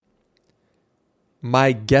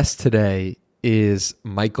My guest today is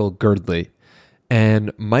Michael Girdley,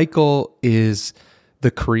 and Michael is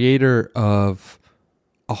the creator of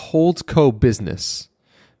a holdco business.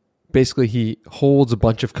 Basically, he holds a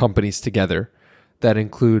bunch of companies together that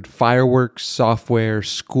include fireworks, software,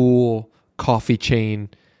 school, coffee chain,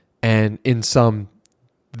 and in some,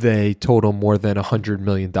 they total more than $100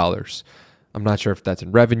 million. I'm not sure if that's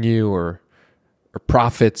in revenue or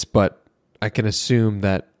profits, but I can assume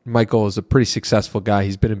that Michael is a pretty successful guy.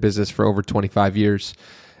 He's been in business for over 25 years.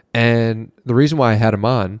 And the reason why I had him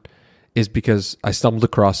on is because I stumbled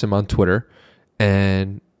across him on Twitter,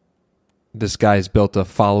 and this guy has built a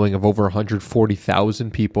following of over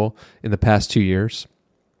 140,000 people in the past 2 years.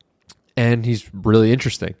 And he's really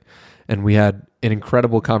interesting. And we had an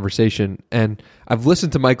incredible conversation. And I've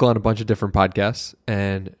listened to Michael on a bunch of different podcasts,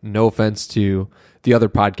 and no offense to the other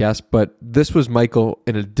podcasts, but this was Michael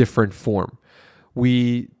in a different form.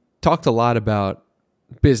 We talked a lot about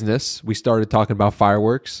business. We started talking about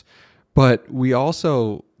fireworks, but we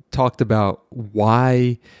also talked about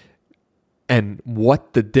why and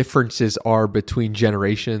what the differences are between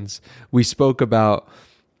generations. We spoke about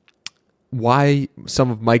why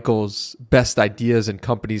some of Michael's best ideas and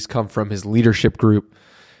companies come from his leadership group.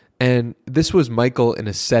 And this was Michael in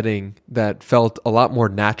a setting that felt a lot more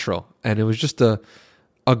natural. And it was just a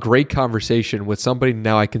great conversation with somebody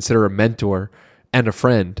now I consider a mentor and a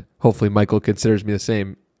friend. Hopefully Michael considers me the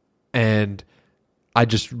same. And I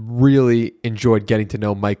just really enjoyed getting to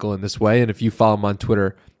know Michael in this way. And if you follow him on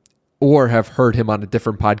Twitter or have heard him on a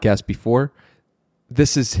different podcast before,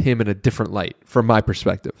 this is him in a different light from my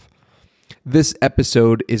perspective. This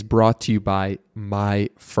episode is brought to you by My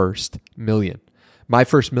First Million. My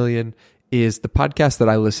First Million is the podcast that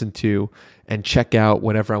I listen to and check out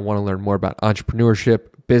whenever I want to learn more about entrepreneurship,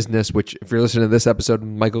 business, which if you're listening to this episode with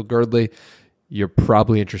Michael Girdley, you're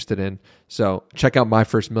probably interested in. So check out My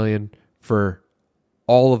First Million for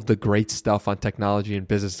all of the great stuff on technology and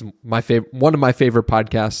business. One of my favorite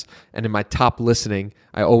podcasts, and in my top listening,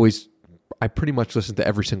 I pretty much listen to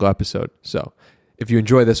every single episode. So if you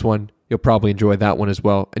enjoy this one, you'll probably enjoy that one as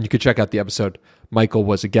well. And you can check out the episode Michael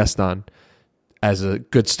was a guest on as a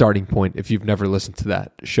good starting point if you've never listened to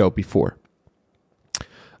that show before.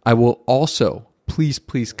 I will also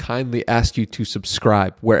please kindly ask you to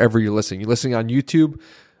subscribe wherever you're listening. You're listening on YouTube.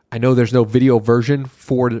 I know there's no video version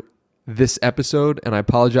for this episode, and I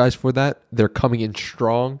apologize for that. They're coming in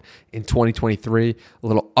strong in 2023. A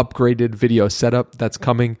little upgraded video setup that's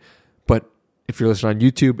coming. But if you're listening on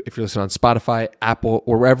YouTube, if you're listening on Spotify, Apple,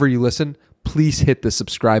 or wherever you listen, please hit the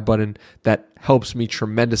subscribe button. That helps me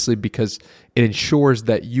tremendously because it ensures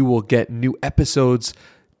that you will get new episodes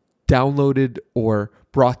downloaded or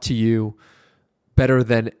brought to you better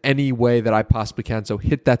than any way that I possibly can. So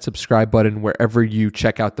hit that subscribe button wherever you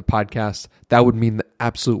check out the podcast. That would mean the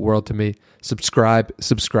absolute world to me. Subscribe.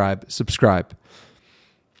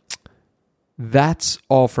 That's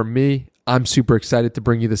all from me. I'm super excited to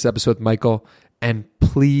bring you this episode with Michael. And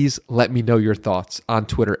please let me know your thoughts on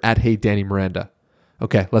Twitter at HeyDannyMiranda.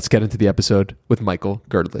 Okay, let's get into the episode with Michael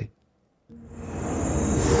Girdley.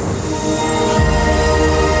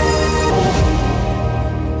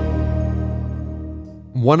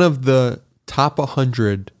 One of the top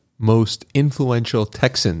 100 most influential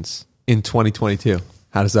Texans in 2022.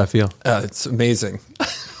 How does that feel? It's amazing.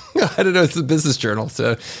 I don't know. It's the Business Journal,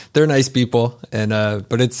 so they're nice people, and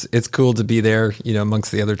but it's cool to be there,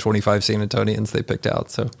 amongst the other 25 San Antonians they picked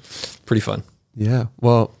out. So pretty fun. Yeah.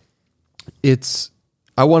 Well,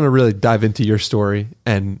 I want to really dive into your story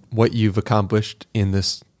and what you've accomplished in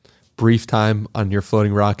this brief time on your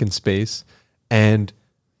floating rock in space, and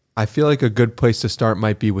I feel like a good place to start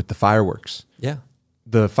might be with the fireworks. Yeah.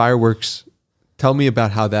 The fireworks, tell me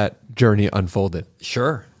about how that journey unfolded.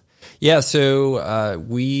 Sure. Yeah, so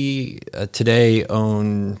we today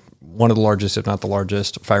own one of the largest, if not the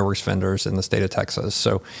largest, fireworks vendors in the state of Texas.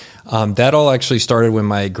 So that all actually started when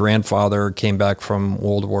my grandfather came back from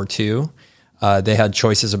World War II. They had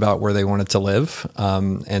choices about where they wanted to live,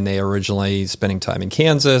 and they originally spending time in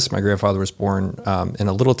Kansas. My grandfather was born in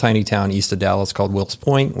a little tiny town east of Dallas called Wills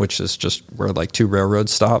Point, which is just where like two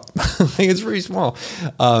railroads stop. It's pretty small.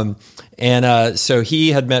 So he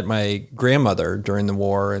had met my grandmother during the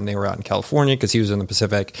war, and they were out in California because he was in the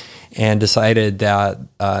Pacific, and decided that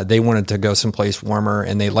they wanted to go someplace warmer,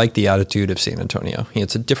 and they liked the attitude of San Antonio.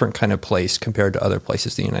 It's a different kind of place compared to other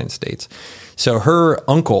places in the United States. So her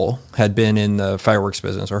uncle had been in in the fireworks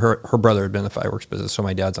business, or her brother had been in the fireworks business, so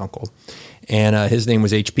my dad's uncle. And his name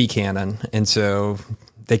was H.P. Cannon. And so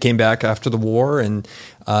they came back after the war and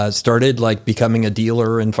started like becoming a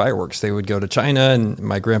dealer in fireworks. They would go to China, and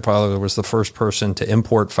my grandfather was the first person to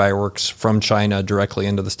import fireworks from China directly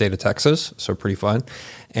into the state of Texas. So pretty fun.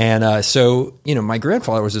 And so, my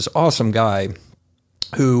grandfather was this awesome guy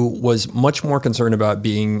who was much more concerned about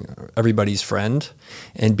being everybody's friend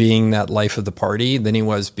and being that life of the party than he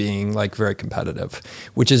was being like very competitive,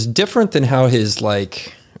 which is different than how his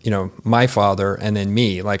my father and then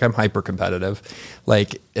me, like I'm hyper competitive,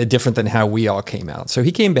 different than how we all came out. So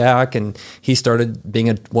he came back and he started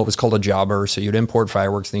being what was called a jobber. So you'd import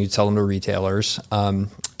fireworks and you'd sell them to retailers. And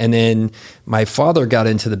then my father got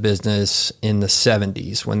into the business in the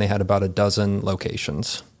 70s when they had about a dozen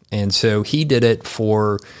locations. And so he did it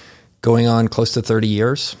for going on close to 30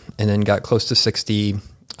 years and then got close to 60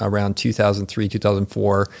 around 2003,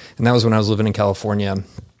 2004. And that was when I was living in California,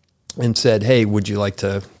 and said, hey, would you like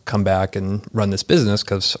to come back and run this business?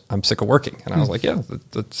 Because I'm sick of working. And I was like, yeah,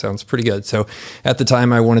 that sounds pretty good. So at the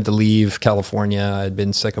time I wanted to leave California. I'd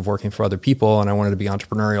been sick of working for other people and I wanted to be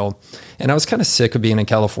entrepreneurial. And I was kind of sick of being in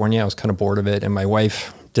California. I was kind of bored of it. And my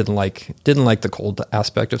wife didn't like the cold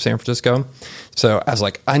aspect of San Francisco. So I was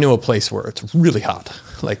like, I know a place where it's really hot,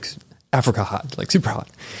 like Africa hot, like super hot.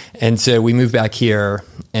 And so we moved back here,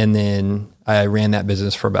 and then I ran that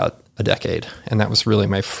business for about a decade. And that was really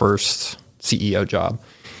my first CEO job.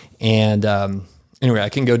 And anyway, I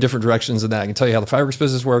can go different directions than that. I can tell you how the fireworks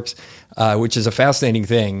business works, which is a fascinating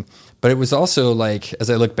thing. But it was also like, as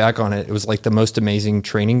I look back on it, it was like the most amazing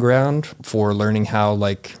training ground for learning how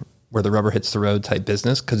where the rubber hits the road type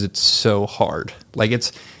business, because it's so hard. Like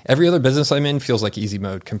every other business I'm in feels like easy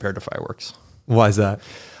mode compared to fireworks. Why is that?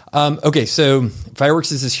 Okay, so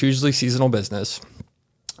fireworks is this hugely seasonal business.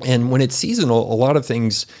 And when it's seasonal, a lot of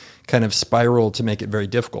things kind of spiral to make it very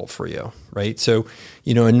difficult for you, right? So,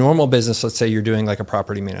 a normal business, let's say you're doing like a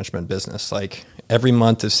property management business, like every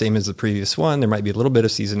month is same as the previous one. There might be a little bit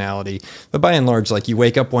of seasonality, but by and large, like you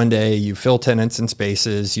wake up one day, you fill tenants and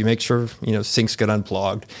spaces, you make sure, sinks get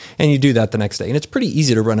unplugged, and you do that the next day. And it's pretty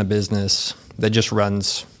easy to run a business that just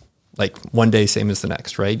runs like one day, same as the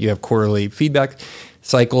next, right? You have quarterly feedback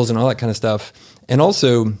cycles and all that kind of stuff. And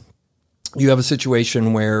also, you have a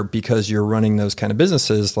situation where, because you're running those kind of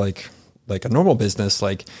businesses, like a normal business,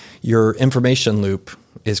 like your information loop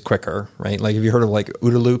is quicker, right? Like, have you heard of like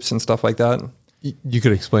OODA loops and stuff like that? You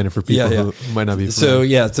could explain it for people who might not be familiar. So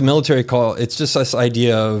yeah, it's a military call. It's just this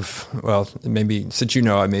idea of, well, maybe since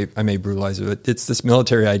I may brutalize it, but it's this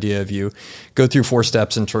military idea of you go through 4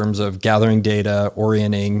 steps in terms of gathering data,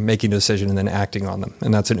 orienting, making a decision, and then acting on them.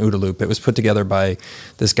 And that's an OODA loop. It was put together by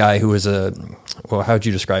this guy who was how would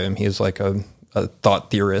you describe him? He was like a thought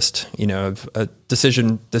theorist, a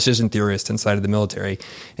decision theorist inside of the military.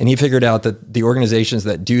 And he figured out that the organizations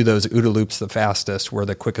that do those OODA loops the fastest were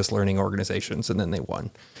the quickest learning organizations, and then they won.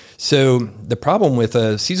 So the problem with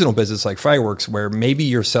a seasonal business like fireworks, where maybe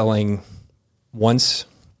you're selling once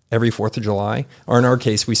every 4th of July, or in our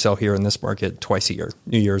case, we sell here in this market twice a year,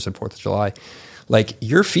 New Year's and 4th of July, like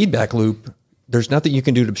your feedback loop, there's nothing you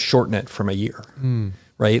can do to shorten it from a year.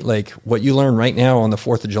 Right? Like what you learn right now on the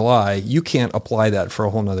 4th of July, you can't apply that for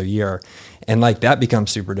a whole nother year. And like that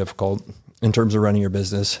becomes super difficult in terms of running your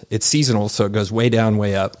business. It's seasonal, so it goes way down,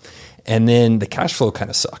 way up. And then the cash flow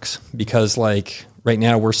kind of sucks, because like right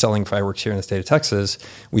now we're selling fireworks here in the state of Texas.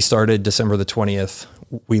 We started December the 20th.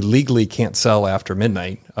 We legally can't sell after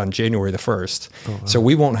midnight on January the 1st. Oh, wow. So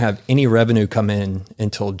we won't have any revenue come in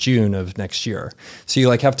until June of next year. So you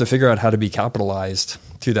like have to figure out how to be capitalized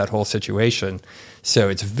through that whole situation. So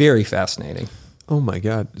it's very fascinating. Oh my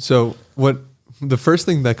God. So the first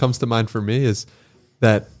thing that comes to mind for me is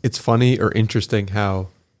that it's funny or interesting how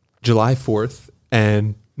July 4th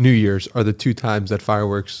and New Year's are the 2 times that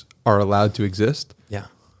fireworks are allowed to exist. Yeah.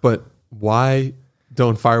 But why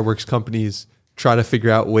don't fireworks companies try to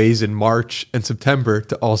figure out ways in March and September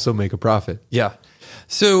to also make a profit? Yeah.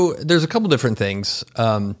 So there's a couple different things.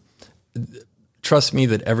 Trust me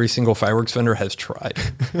that every single fireworks vendor has tried.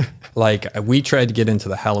 Like we tried to get into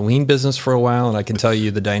the Halloween business for a while, and I can tell you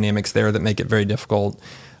the dynamics there that make it very difficult.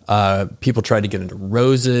 People tried to get into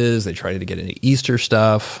roses. They tried to get into Easter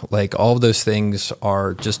stuff. Like all of those things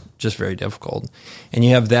are just very difficult. And you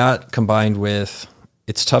have that combined with,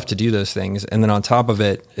 it's tough to do those things. And then on top of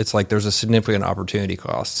it, it's like there's a significant opportunity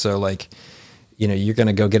cost. So like, you're going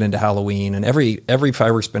to go get into Halloween, and every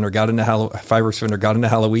fireworks vendor got into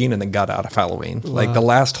Halloween and then got out of Halloween. Wow. Like the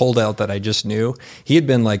last holdout that I just knew, he had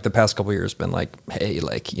been like the past couple of years been like, hey,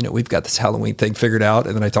 like, we've got this Halloween thing figured out.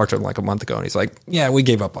 And then I talked to him like a month ago and he's like, yeah, we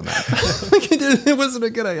gave up on that. It wasn't a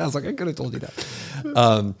good idea. I was like, I could have told you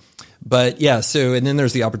that. But yeah, and then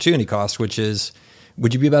there's the opportunity cost, which is,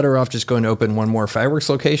 would you be better off just going to open one more fireworks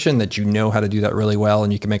location that you know how to do that really well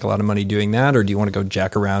and you can make a lot of money doing that? Or do you want to go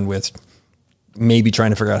jack around with maybe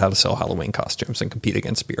trying to figure out how to sell Halloween costumes and compete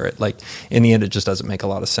against Spirit? Like in the end, it just doesn't make a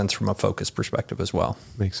lot of sense from a focus perspective as well.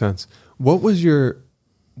 Makes sense. What was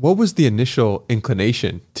the initial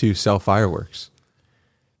inclination to sell fireworks?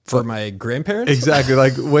 For my grandparents? Exactly.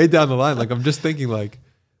 Like way down the line. Like I'm just thinking like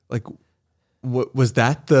what was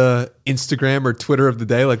that the Instagram or Twitter of the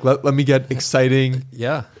day? Like let me get exciting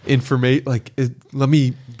information. Like let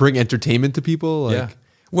me bring entertainment to people. Like, yeah.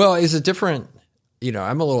 Well, is it different?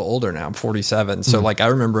 I'm a little older now. I'm 47. So like I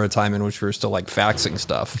remember a time in which we were still like faxing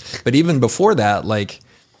stuff. But even before that, like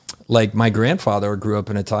my grandfather grew up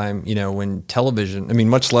in a time, when television,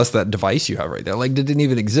 much less that device you have right there, like didn't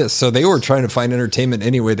even exist. So they were trying to find entertainment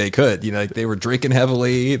any way they could. Like they were drinking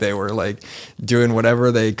heavily. They were like doing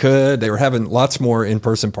whatever they could. They were having lots more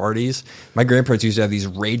in-person parties. My grandparents used to have these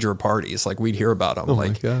rager parties. Like we'd hear about them. Oh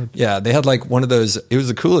like, my God. Yeah, they had like one of those. It was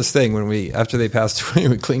the coolest thing when after they passed away,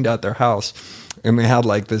 we cleaned out their house. And we had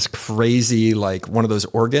like this crazy, like one of those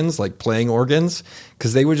organs, like playing organs.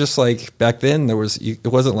 Cause they were just like, back then it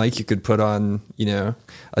wasn't like you could put on,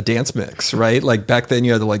 a dance mix, right? Like back then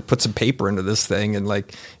you had to like put some paper into this thing and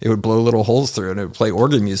like it would blow little holes through and it would play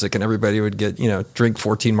organ music and everybody would get, drink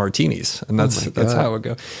 14 martinis. And that's how it would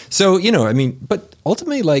go. So, but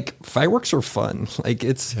ultimately like fireworks are fun. Like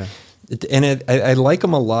I like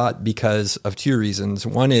them a lot because of two reasons.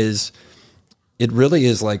 One is, it really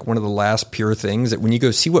is like one of the last pure things that when you go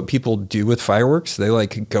see what people do with fireworks, they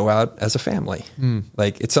like go out as a family.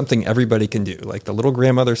 Like it's something everybody can do. Like the little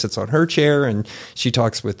grandmother sits on her chair and she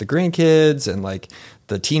talks with the grandkids and like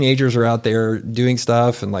the teenagers are out there doing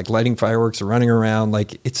stuff and like lighting fireworks or running around.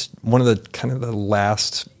 Like it's one of the kind of the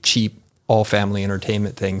last cheap all family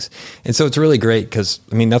entertainment things. And so it's really great because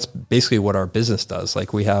that's basically what our business does.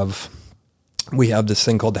 Like we have this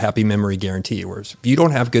thing called the Happy Memory Guarantee, where if you don't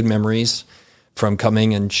have good memories from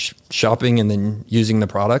coming and shopping and then using the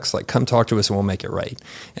products, like come talk to us and we'll make it right.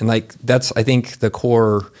 And like, that's, I think the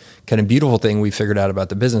core kind of beautiful thing we figured out about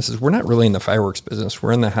the business is we're not really in the fireworks business.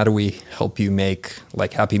 We're in the, how do we help you make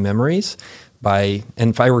like happy memories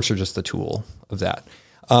and fireworks are just the tool of that.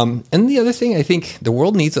 And the other thing, I think the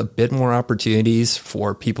world needs a bit more opportunities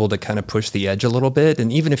for people to kind of push the edge a little bit. And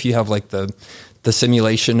even if you have like the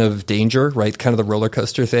simulation of danger, right? Kind of the roller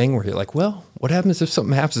coaster thing where you're like, well, what happens if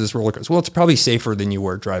something happens to this roller coaster? Well, it's probably safer than you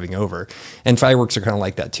were driving over. And fireworks are kind of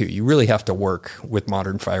like that too. You really have to work with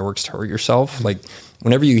modern fireworks to hurt yourself. Like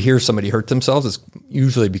whenever you hear somebody hurt themselves, it's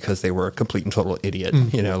usually because they were a complete and total idiot,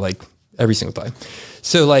 like every single time.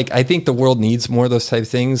 So like, I think the world needs more of those type of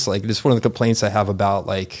things. Like just one of the complaints I have about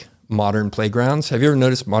like modern playgrounds. Have you ever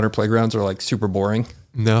noticed modern playgrounds are like super boring?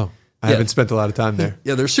 No. I haven't spent a lot of time there.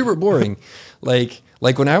 Yeah, they're super boring. Like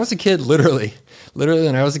when I was a kid, literally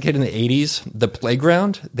when I was a kid in the 80s, the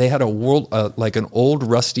playground, they had an old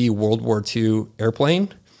rusty World War II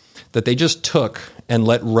airplane that they just took and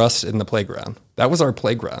let rust in the playground. That was our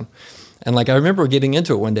playground. And like I remember getting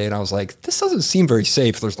into it one day and I was like, this doesn't seem very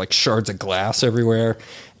safe. There's like shards of glass everywhere.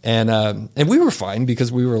 And we were fine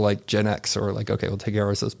because we were like Gen X, or like, okay, we'll take care of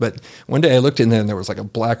ourselves. But one day I looked in there and there was like a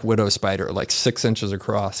black widow spider, like 6 inches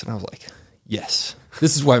across. And I was like, yes,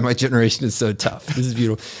 this is why my generation is so tough. This is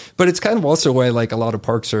beautiful. But it's kind of also why like a lot of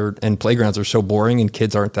parks and playgrounds are so boring and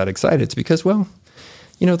kids aren't that excited. It's because, well,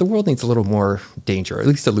 the world needs a little more danger, or at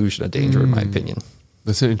least illusion of danger, in my opinion.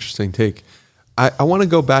 That's an interesting take. I want to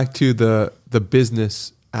go back to the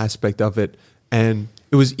business aspect of it. And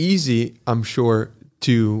it was easy, I'm sure,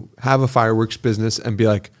 to have a fireworks business and be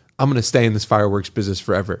like, I'm going to stay in this fireworks business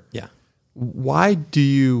forever. Yeah. Why do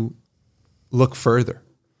you look further?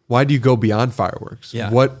 Why do you go beyond fireworks? Yeah.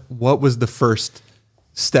 What was the first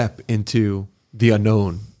step into the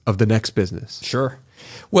unknown of the next business? Sure.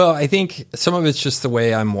 Well, I think some of it's just the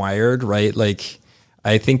way I'm wired, right? Like,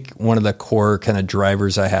 I think one of the core kind of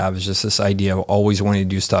drivers I have is just this idea of always wanting to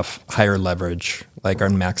do stuff higher leverage, like, or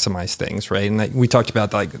maximize things, right? And we talked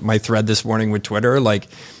about like my thread this morning with Twitter, like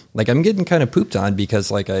like I'm getting kind of pooped on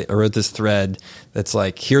because like I wrote this thread that's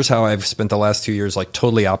like, here's how I've spent the last 2 years like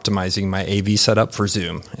totally optimizing my AV setup for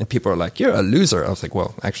Zoom. And people are like, you're a loser. I was like,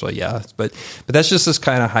 well, actually, yeah. But that's just this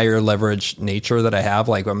kind of higher leverage nature that I have.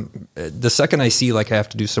 Like the second I see like I have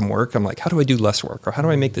to do some work, I'm like, how do I do less work? Or how do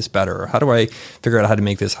I make this better? Or how do I figure out how to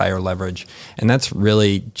make this higher leverage? And that's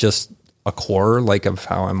really just a core like of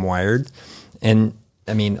how I'm wired. And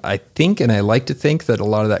I mean, I think, and I like to think that a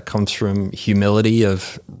lot of that comes from humility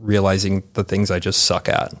of realizing the things I just suck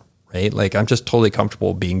at, right? Like I'm just totally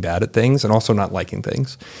comfortable being bad at things and also not liking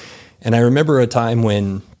things. And I remember a time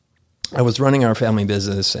when I was running our family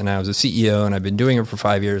business and I was a CEO and I've been doing it for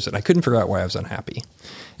 5 years and I couldn't figure out why I was unhappy.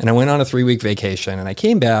 And I went on a 3-week vacation and I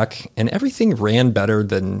came back and everything ran better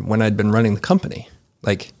than when I'd been running the company.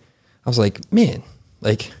 Like I was like, man,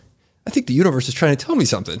 like I think the universe is trying to tell me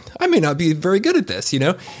something. I may not be very good at this, you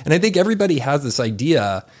know? And I think everybody has this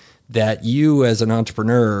idea that you as an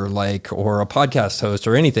entrepreneur, like, or a podcast host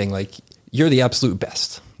or anything, like you're the absolute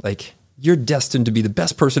best. Like you're destined to be the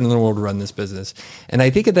best person in the world to run this business. And I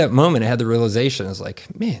think at that moment I had the realization, I was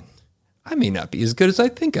like, man, I may not be as good as I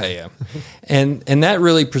think I am. and that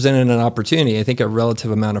really presented an opportunity, I think a relative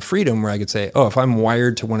amount of freedom where I could say, oh, if I'm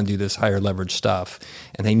wired to want to do this higher leverage stuff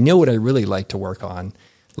and I know what I really like to work on,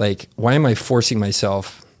 like, why am I forcing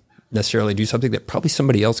myself necessarily to do something that probably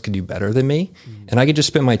somebody else could do better than me? And I could just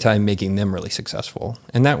spend my time making them really successful.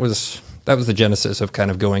 And that was the genesis of kind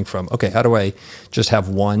of going from, okay, how do I just have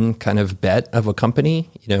one kind of bet of a company,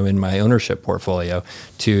 you know, in my ownership portfolio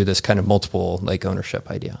to this kind of multiple like ownership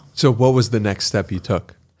idea. So what was the next step you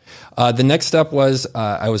took? The next step was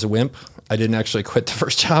I was a wimp. I didn't actually quit the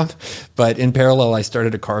first job, but in parallel, I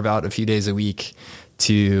started to carve out a few days a week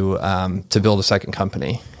to build a second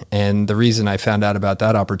company. And the reason I found out about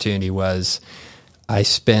that opportunity was I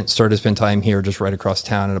started to spend time here just right across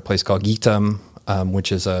town at a place called Geekdom,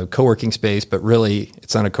 which is a co-working space, but really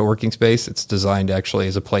it's not a co-working space. It's designed actually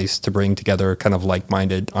as a place to bring together kind of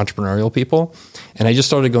like-minded entrepreneurial people. And I just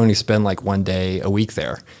started going to spend like one day a week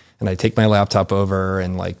there. And I take my laptop over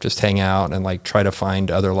and like just hang out and like try to find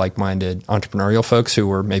other like-minded entrepreneurial folks who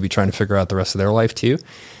were maybe trying to figure out the rest of their life too.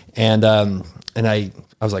 And I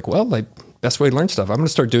was like, well, like best way to learn stuff, I'm going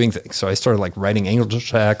to start doing things. So I started like writing angel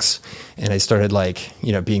checks and I started like,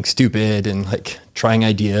 you know, being stupid and like trying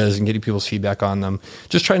ideas and getting people's feedback on them,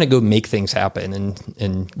 just trying to go make things happen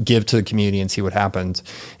and give to the community and see what happens.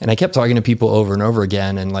 And I kept talking to people over and over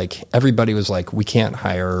again. And like, everybody was like, we can't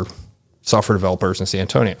hire software developers in San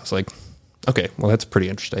Antonio. I was like, okay, well, that's pretty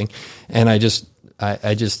interesting. And I just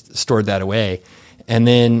stored that away. And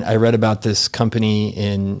then I read about this company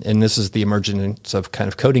and this is the emergence of kind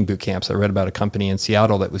of coding boot camps. I read about a company in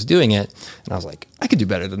Seattle that was doing it. And I was like, I could do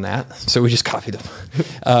better than that. So we just copied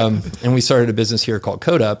them. And we started a business here called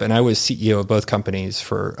CodeUp. And I was CEO of both companies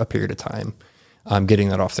for a period of time, getting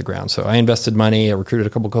that off the ground. So I invested money, I recruited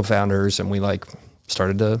a couple of co-founders, and we like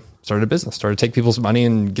started a business, started to take people's money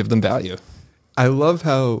and give them value. I love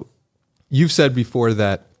how you've said before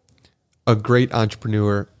that a great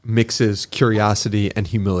entrepreneur mixes curiosity and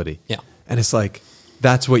humility. Yeah. And it's like,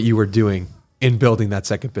 that's what you were doing in building that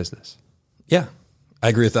second business. Yeah. I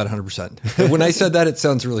agree with that 100%. When I said that, it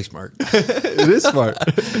sounds really smart. It is smart.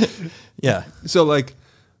 Yeah. So like,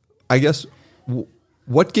 I guess,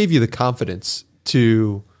 what gave you the confidence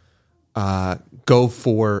to go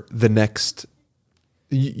for the next,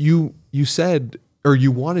 you said, or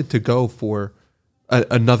you wanted to go for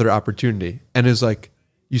another opportunity. And it's like,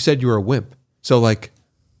 you said you were a wimp. So like,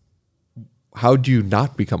 how do you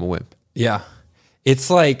not become a wimp? Yeah. It's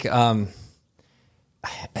like, I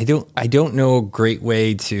don't know a great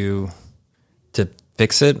way to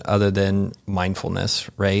fix it other than mindfulness.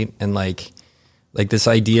 Right. And like this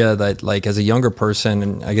idea that like as a younger person,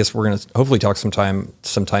 and I guess we're going to hopefully talk sometime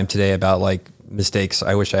today about like mistakes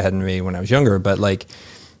I wish I hadn't made when I was younger, but like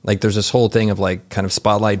there's this whole thing of like kind of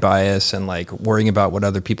spotlight bias and like worrying about what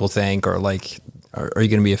other people think, or like, are you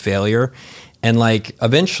going to be a failure? And like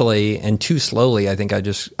eventually and too slowly, I think I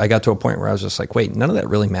got to a point where I was just like, wait, none of that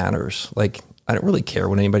really matters. Like, I don't really care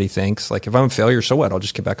what anybody thinks. Like if I'm a failure, so what? I'll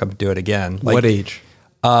just get back up and do it again. Like, what age?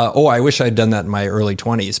 I wish I'd done that in my early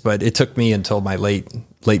 20s, but it took me until my late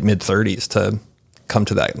mid 30s to come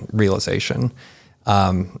to that realization.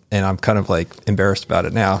 And I'm kind of like embarrassed about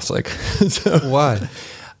it now. It's like, so, why?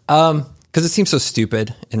 Because it seems so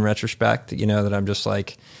stupid in retrospect, you know, that I'm just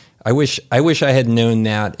like, I wish I had known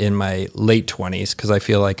that in my late 20s, because I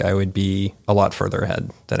feel like I would be a lot further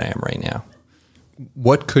ahead than I am right now.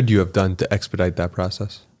 What could you have done to expedite that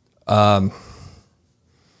process? I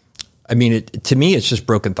I mean, to me, it's just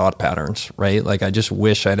broken thought patterns, right? Like, I just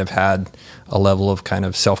wish I'd have had a level of kind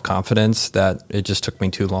of self-confidence that it just took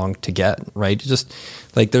me too long to get, right? Just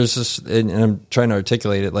like there's this, and I'm trying to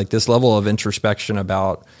articulate it, like this level of introspection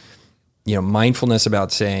about, mindfulness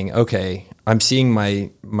about saying, okay, I'm seeing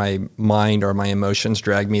my mind or my emotions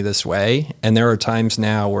drag me this way. And there are times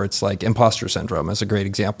now where it's like imposter syndrome is a great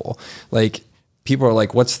example. Like, people are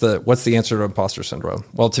like, what's the answer to imposter syndrome?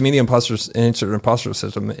 Well, to me, the answer to imposter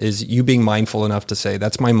syndrome is you being mindful enough to say,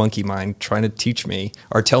 that's my monkey mind trying to teach me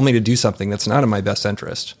or tell me to do something that's not in my best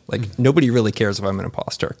interest. Like, nobody really cares if I'm an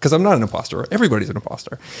imposter, because I'm not an imposter. Everybody's an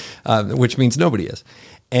imposter, which means nobody is.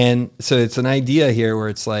 And so it's an idea here where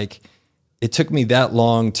it's like, it took me that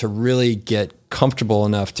long to really get comfortable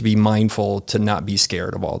enough to be mindful, to not be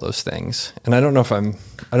scared of all those things. And I don't know if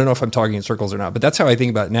I'm talking in circles or not, but that's how I think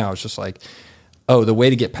about it now. It's just like, oh, the way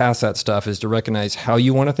to get past that stuff is to recognize how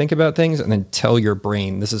you want to think about things and then tell your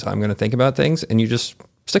brain, this is how I'm going to think about things. And you just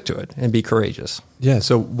stick to it and be courageous. Yeah.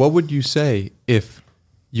 So what would you say if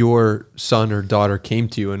your son or daughter came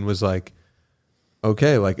to you and was like,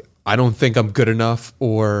 okay, like, I don't think I'm good enough,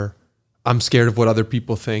 or I'm scared of what other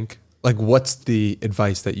people think? Like, what's the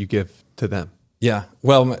advice that you give to them? Yeah.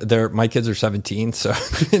 Well, my kids are 17, so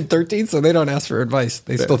and 13, so they don't ask for advice.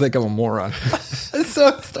 They still think I'm a moron. So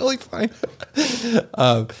it's totally fine.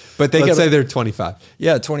 But let's say they're 25.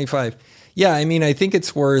 Yeah, 25. Yeah, I mean, I think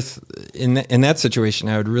it's worth in that situation.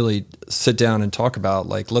 I would really sit down and talk about,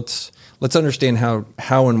 like, let's understand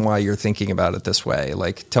how and why you're thinking about it this way.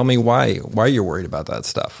 Like, tell me why you're worried about that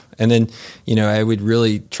stuff, and then I would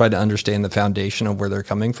really try to understand the foundation of where they're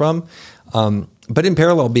coming from. But in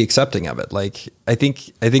parallel, be accepting of it. Like, I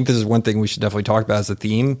think this is one thing we should definitely talk about as a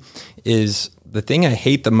theme. Is the thing I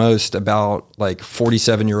hate the most about, like,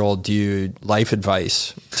 47-year-old dude life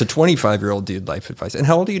advice to 25-year-old dude life advice. And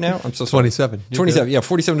how old are you now? I'm so sorry. 27. 27. Yeah,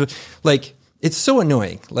 47. Like, it's so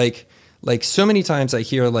annoying. Like so many times I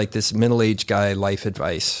hear, like, this middle-aged guy life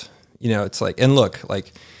advice. It's like, and look,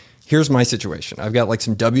 like, here's my situation. I've got, like,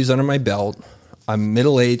 some W's under my belt. I'm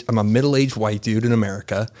middle-aged. I'm a middle-aged white dude in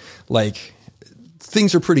America. Like,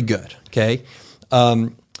 things are pretty good. Okay.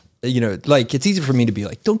 Like, it's easy for me to be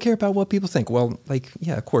like, don't care about what people think. Well, like,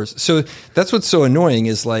 yeah, of course. So that's what's so annoying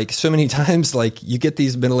is, like, so many times, like, you get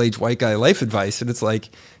these middle-aged white guy life advice, and it's like,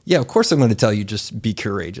 yeah, of course I'm going to tell you just be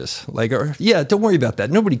courageous. Like, or yeah, don't worry about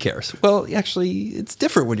that. Nobody cares. Well, actually, it's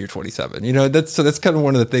different when you're 27. That's kind of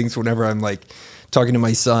one of the things whenever I'm, like, talking to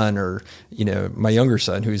my son or, my younger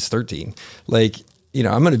son who's 13, like,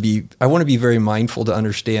 I want to be very mindful to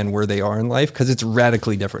understand where they are in life, because it's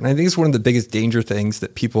radically different. And I think it's one of the biggest danger things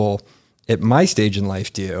that people at my stage in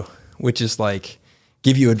life do, which is, like,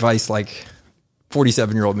 give you advice like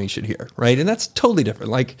 47-year-old me should hear, right? And that's totally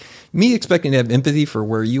different. Like, me expecting to have empathy for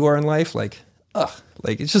where you are in life, like,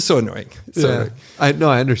 it's just so annoying. I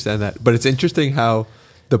understand that. But it's interesting how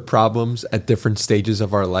the problems at different stages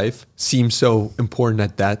of our life seem so important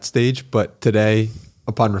at that stage, but today,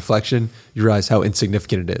 upon reflection, you realize how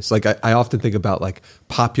insignificant it is. Like, I often think about, like,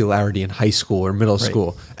 popularity in high school or middle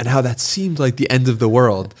school and how that seemed like the end of the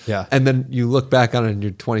world. Yeah. And then you look back on it and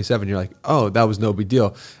you're 27, you're like, oh, that was no big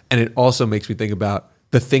deal. And it also makes me think about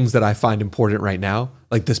the things that I find important right now,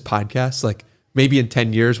 like this podcast. Like, maybe in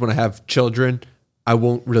 10 years when I have children, I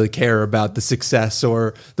won't really care about the success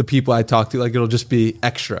or the people I talk to. Like, it'll just be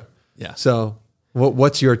extra. Yeah. So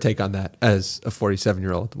what's your take on that as a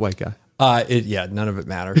 47-year-old white guy? None of it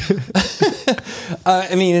matters.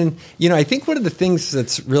 I mean, I think one of the things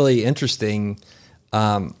that's really interesting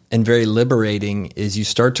and very liberating is you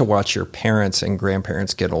start to watch your parents and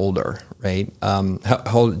grandparents get older, right? How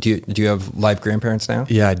old do you have live grandparents now?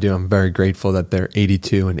 Yeah, I do. I'm very grateful that they're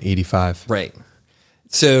 82 and 85. Right.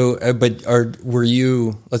 So, were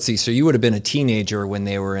you? Let's see. So you would have been a teenager when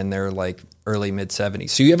they were in their, like, early mid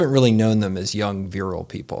 70s. So you haven't really known them as young, virile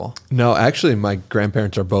people. No, actually, my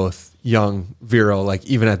grandparents are both young, virile, like,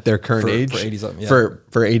 even at their current age. For 80-something, yeah.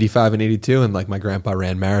 For 85 and 82. And, like, my grandpa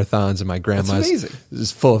ran marathons, and my grandma's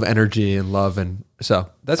is full of energy and love. And so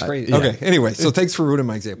that's great. Okay. Anyway, so thanks for ruining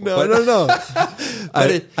my example. No.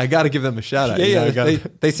 I got to give them a shout out. Yeah.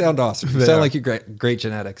 They sound awesome. They sound like you great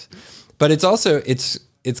genetics. But it's also, it's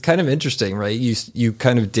kind of interesting, right? You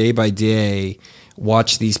kind of day by day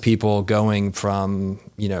watch these people going from,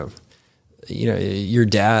 your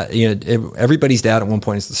dad, everybody's dad at one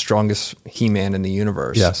point is the strongest He-Man in the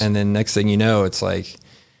universe. Yes. And then next thing you know, it's like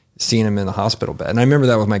seeing him in the hospital bed. And I remember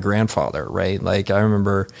that with my grandfather, right? Like, I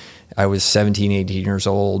remember I was 17, 18 years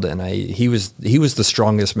old, and he was the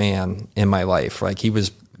strongest man in my life. Like, he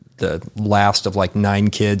was the last of, like,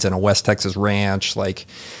 9 kids in a West Texas ranch. Like,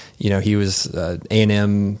 he was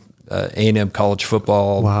A&M college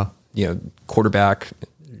football. Wow. quarterback.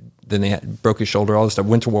 Then they broke his shoulder, all this stuff,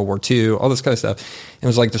 went to World War II, all this kind of stuff. And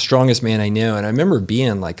was like the strongest man I knew. And I remember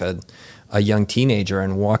being like a young teenager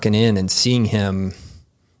and walking in and seeing him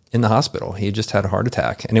in the hospital. He had just had a heart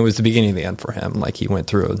attack, and it was the beginning of the end for him. Like, he went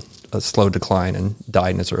through a slow decline and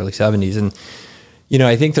died in his early 70s. And,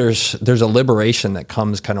 I think there's a liberation that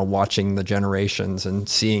comes kind of watching the generations and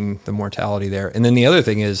seeing the mortality there. And then the other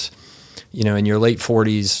thing is, in your late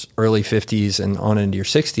 40s, early 50s, and on into your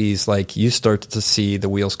 60s, like, you start to see the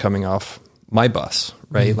wheels coming off my bus,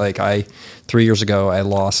 right? Mm-hmm. Like, 3 years ago, I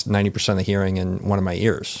lost 90% of the hearing in one of my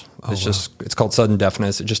ears. It's called sudden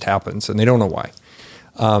deafness. It just happens, and they don't know why.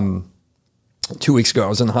 2 weeks ago, I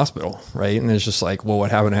was in the hospital, right? And it's just like, well,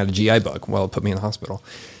 what happened? I had a GI bug. Well, it put me in the hospital.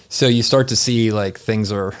 So you start to see, like,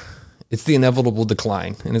 it's the inevitable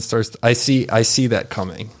decline, and it starts. I see that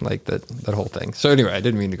coming, like that whole thing. So anyway, I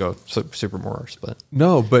didn't mean to go super worse, but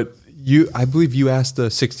no. But I believe you asked a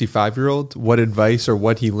 65-year-old what advice or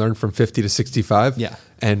what he learned from 50 to 65. Yeah,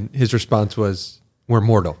 and his response was, "We're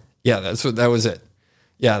mortal." Yeah, that was it.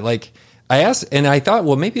 Yeah, like, I asked, and I thought,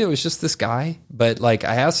 well, maybe it was just this guy, but like,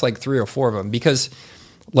 I asked like 3 or 4 of them, because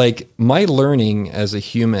like, my learning as a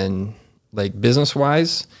human, like, business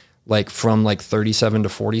wise, like, from like 37 to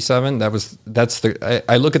 47,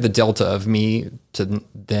 I look at the delta of me to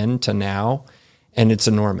then to now, and it's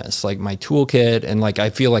enormous. Like, my toolkit, and like,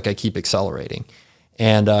 I feel like I keep accelerating.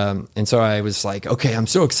 And so I was like, okay, I'm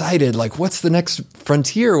so excited. Like, what's the next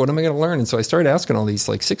frontier? What am I going to learn? And so I started asking all these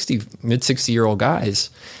like mid 60-year-old guys.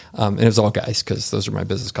 And it was all guys, because those are my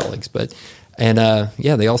business colleagues.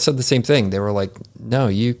 They all said the same thing. They were like, no,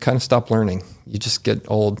 you kind of stop learning. You just get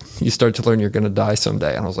old. You start to learn you're going to die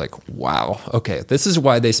someday. And I was like, wow, okay. This is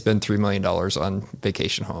why they spend $3 million on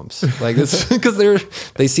vacation homes. Like, it's because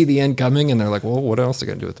they see the end coming, and they're like, well, what else are they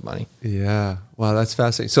going to do with the money? Yeah. Wow, that's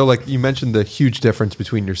fascinating. So, like, you mentioned the huge difference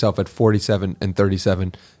between yourself at 47 and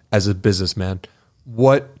 37 as a businessman.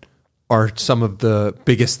 What are some of the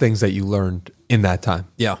biggest things that you learned in that time?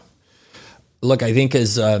 Yeah. Look, I think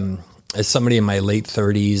as somebody in my late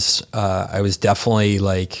 30s, I was definitely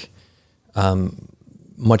like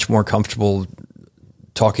much more comfortable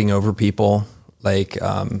talking over people. Like,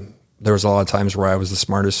 there was a lot of times where I was the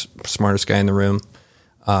smartest guy in the room,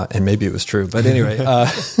 and maybe it was true. But anyway,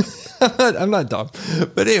 I'm not dumb.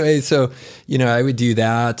 But anyway, so I would do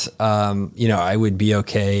that. I would be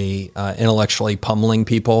okay intellectually pummeling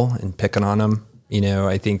people and picking on them.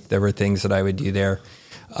 I think there were things that I would do there.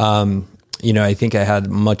 I think I had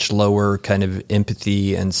much lower kind of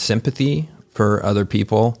empathy and sympathy for other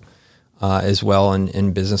people as well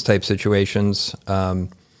in business type situations.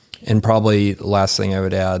 And probably the last thing I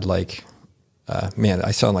would add, like, man,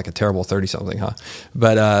 I sound like a terrible 30-something, huh?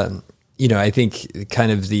 But, I think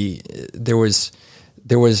kind of there was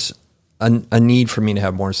a need for me to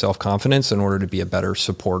have more self-confidence in order to be a better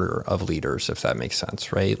supporter of leaders, if that makes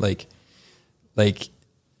sense, right? Like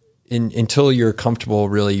until you're comfortable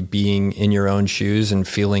really being in your own shoes and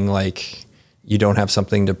feeling like you don't have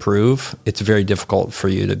something to prove, it's very difficult for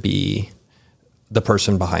you to be the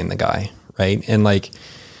person behind the guy, right? And like,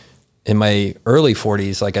 in my early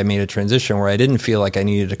 40s, like, I made a transition where I didn't feel like I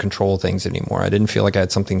needed to control things anymore. I didn't feel like I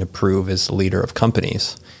had something to prove as the leader of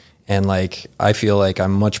companies. And like, I feel like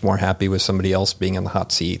I'm much more happy with somebody else being in the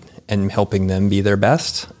hot seat and helping them be their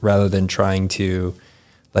best, rather than trying to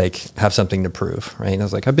like have something to prove, right? And I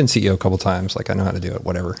was like, I've been CEO a couple of times, like, I know how to do it,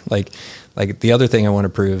 whatever. Like the other thing I want to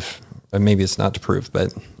prove, and maybe it's not to prove,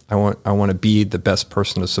 but I want to be the best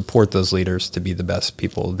person to support those leaders to be the best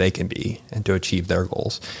people they can be and to achieve their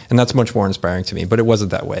goals. And that's much more inspiring to me, but it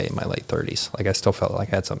wasn't that way in my late 30s. Like, I still felt like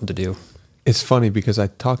I had something to do. It's funny because I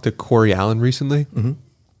talked to Corey Allen recently, mm-hmm.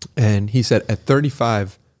 and he said at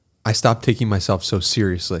 35, I stopped taking myself so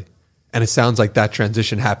seriously. And it sounds like that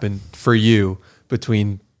transition happened for you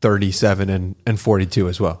between 37 and 42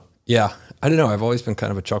 as well. Yeah. I don't know. I've always been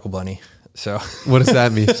kind of a chuckle bunny. So what does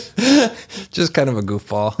that mean? Just kind of a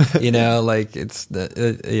goofball, like, it's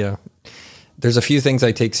there's a few things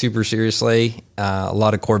I take super seriously, a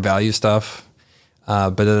lot of core value stuff.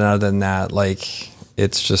 But then other than that, like,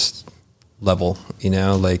 it's just level,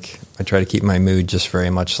 like, I try to keep my mood just very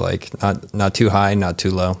much like not too high, not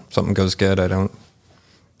too low. Something goes good, I don't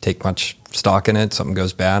take much stock in it. Something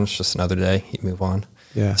goes bad, it's just another day, you move on.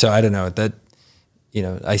 Yeah. So I don't know that,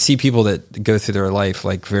 I see people that go through their life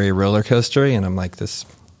like very roller coastery, and I'm like,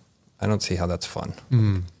 I don't see how that's fun.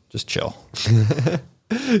 Just chill.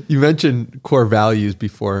 You mentioned core values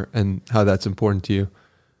before and how that's important to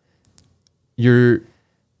you.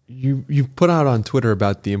 You've put out on Twitter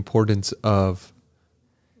about the importance of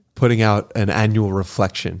putting out an annual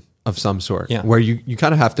reflection of some sort, Yeah. where you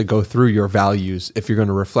kind of have to go through your values if you're going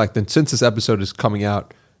to reflect. And since this episode is coming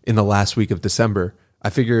out in the last week of December, I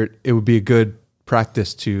figured it would be a good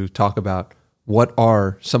practice to talk about what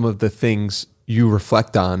are some of the things you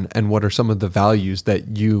reflect on and what are some of the values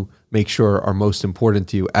that you make sure are most important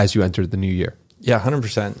to you as you enter the new year. Yeah,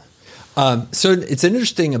 100%. So it's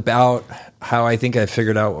interesting about how I think I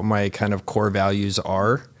figured out what my kind of core values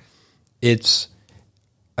are.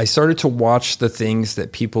 I started to watch the things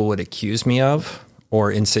that people would accuse me of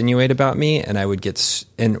or insinuate about me, and I would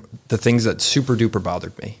and the things that super duper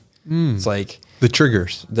bothered me. It's like the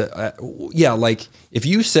triggers. Like if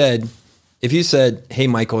you said, "Hey,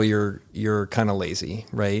 Michael, you're kind of lazy,"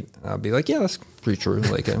 right? I'll be like, "Yeah, that's pretty true."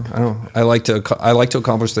 Like, I like to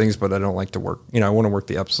accomplish things, but I don't like to work. I want to work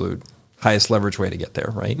the absolute highest leverage way to get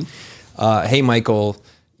there, right? Hey, Michael,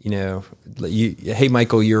 hey,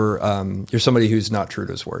 Michael, you're somebody who's not true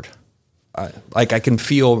to his word.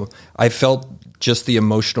 I felt just the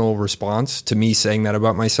emotional response to me saying that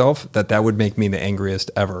about myself, that would make me the angriest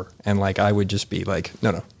ever. And like, I would just be like,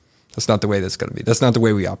 no, that's not the way that's going to be. That's not the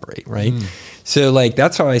way we operate. Right. So like,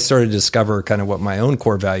 that's how I started to discover kind of what my own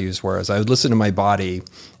core values were, as I would listen to my body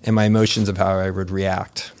and my emotions of how I would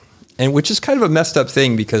react. And which is kind of a messed up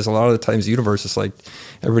thing, because a lot of the times the universe is like,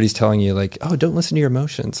 everybody's telling you like, oh, don't listen to your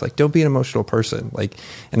emotions. Like, don't be an emotional person. Like,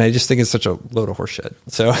 and I just think it's such a load of horseshit.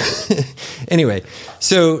 So anyway,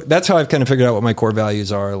 so that's how I've kind of figured out what my core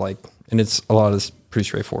values are. Like, and it's a lot of this pretty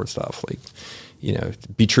straightforward stuff. Like,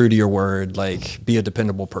 be true to your word, like be a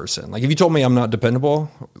dependable person. Like if you told me I'm not dependable,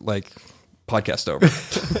 like podcast over.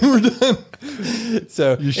 We're done.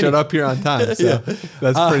 So you showed up here on time. So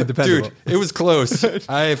that's pretty dependable. Dude, it was close.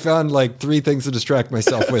 I found like 3 things to distract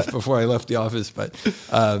myself with before I left the office. But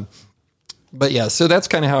yeah, so that's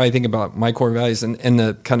kind of how I think about my core values, and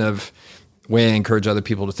the kind of way I encourage other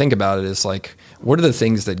people to think about it is like, what are the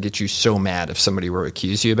things that get you so mad if somebody were to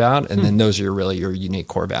accuse you about? And then those are really your unique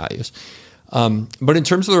core values. But in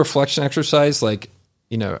terms of the reflection exercise, like,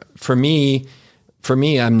 for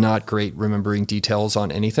me, I'm not great remembering details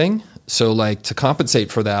on anything. So like to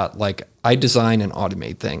compensate for that, like I design and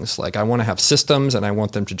automate things. Like I want to have systems and I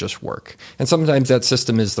want them to just work. And sometimes that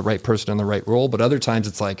system is the right person in the right role. But other times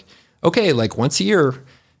it's like, okay, like once a year,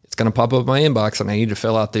 it's going to pop up in my inbox and I need to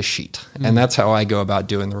fill out this sheet. And that's how I go about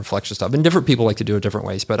doing the reflection stuff. And different people like to do it different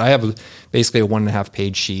ways, but I have basically a 1.5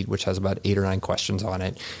 page sheet, which has about 8 or 9 questions on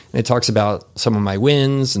it. And it talks about some of my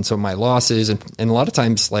wins and some of my losses. And a lot of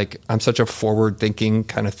times, like I'm such a forward thinking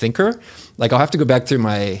kind of thinker. Like I'll have to go back through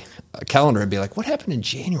my calendar and be like, what happened in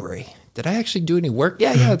January? Did I actually do any work?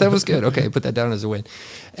 Yeah, that was good. Okay. Put that down as a win.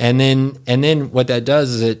 And then what that does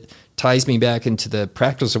is it ties me back into the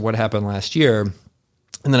practice of what happened last year.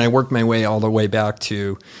 And then I worked my way all the way back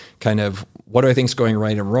to kind of what do I think is going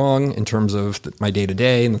right and wrong in terms of my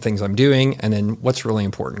day-to-day and the things I'm doing, and then what's really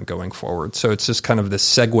important going forward. So it's just kind of this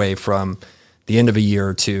segue from the end of a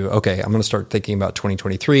year to, okay, I'm going to start thinking about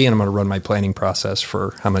 2023 and I'm going to run my planning process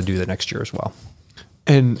for how I'm going to do the next year as well.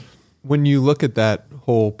 And when you look at that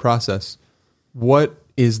whole process, what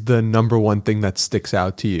is the number one thing that sticks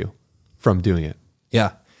out to you from doing it?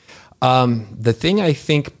 Yeah. The thing I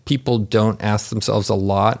think people don't ask themselves a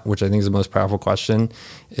lot, which I think is the most powerful question,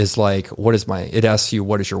 is like, it asks you,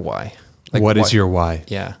 what is your why? Like, what is your why?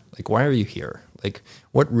 Yeah. Like, why are you here? Like,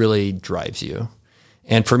 what really drives you?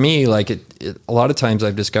 And for me, like a lot of times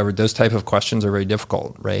I've discovered those type of questions are very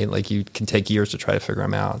difficult, right? Like you can take years to try to figure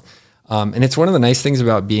them out. And it's one of the nice things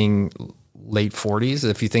about being late 40s,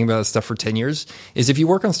 if you think about stuff for 10 years, is if you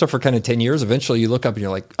work on stuff for kind of 10 years, eventually you look up and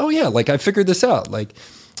you're like, oh yeah, like I figured this out. Like,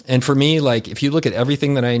 and for me, like if you look at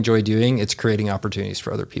everything that I enjoy doing, it's creating opportunities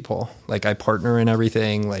for other people. Like I partner in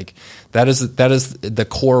everything. Like that is the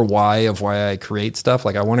core why of why I create stuff.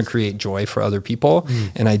 Like I want to create joy for other people.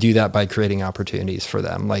 And I do that by creating opportunities for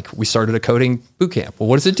them. Like we started a coding boot camp. Well,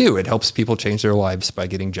 what does it do? It helps people change their lives by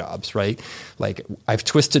getting jobs, right? Like I've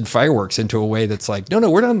twisted fireworks into a way that's like, no,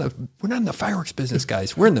 we're not in the fireworks business,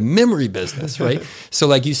 guys. We're in the memory business, right? So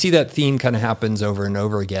like you see that theme kind of happens over and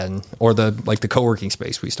over again, or the co-working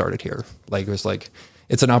space we started here. Like it was like,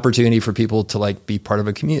 it's an opportunity for people to like be part of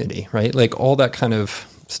a community, right? Like all that kind of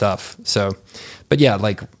stuff. So, but yeah,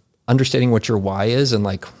 like understanding what your why is and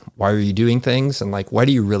like, why are you doing things? And like, why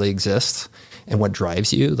do you really exist? And what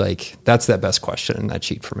drives you? Like, that's that best question in that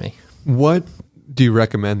sheet for me. What do you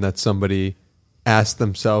recommend that somebody ask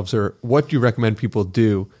themselves, or what do you recommend people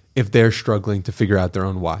do if they're struggling to figure out their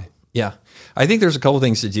own why? Yeah. I think there's a couple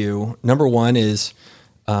things to do. Number one is,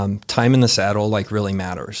 time in the saddle like really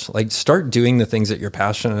matters. Like start doing the things that you're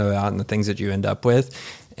passionate about and the things that you end up with.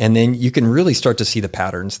 And then you can really start to see the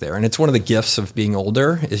patterns there. And it's one of the gifts of being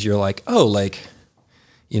older is you're like, oh, like,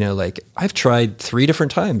 like I've tried 3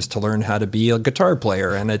 different times to learn how to be a guitar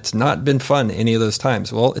player and it's not been fun any of those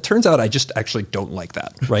times. Well, it turns out I just actually don't like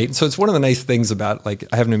that. Right. So it's one of the nice things about, like,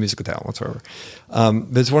 I have no musical talent whatsoever.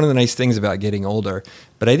 But it's one of the nice things about getting older.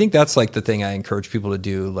 But I think that's like the thing I encourage people to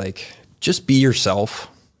do, like, just be yourself.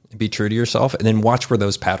 Be true to yourself, and then watch where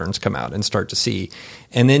those patterns come out and start to see.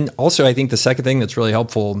 And then also, I think the second thing that's really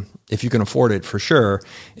helpful, if you can afford it for sure,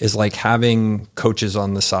 is like having coaches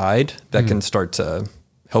on the side that can start to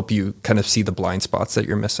help you kind of see the blind spots that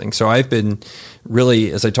you're missing. So I've been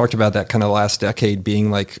really, as I talked about that kind of last decade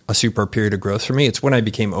being like a super period of growth for me, it's when I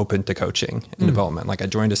became open to coaching and development. Like I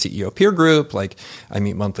joined a CEO peer group, like I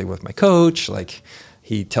meet monthly with my coach, like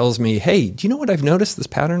he tells me, hey, do you know what I've noticed, this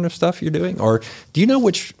pattern of stuff you're doing? Or do you know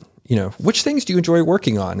which things do you enjoy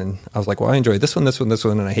working on? And I was like, well, I enjoy this one,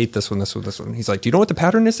 and I hate this one, this one, this one. He's like, do you know what the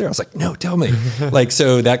pattern is there? I was like, no, tell me. Like,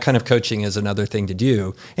 so that kind of coaching is another thing to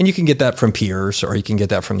do. And you can get that from peers, or you can get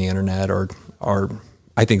that from the internet, or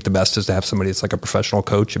I think the best is to have somebody that's like a professional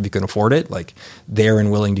coach, if you can afford it, like there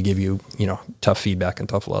and willing to give you, tough feedback and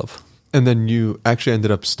tough love. And then you actually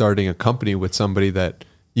ended up starting a company with somebody that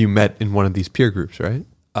you met in one of these peer groups, right?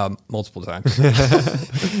 Multiple times.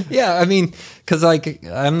 Yeah. I mean, cause like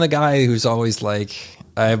I'm the guy who's always like,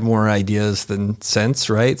 I have more ideas than sense.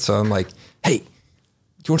 Right. So I'm like, hey, do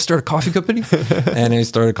you want to start a coffee company? And I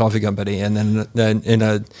started a coffee company. And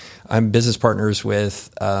then I'm business partners with,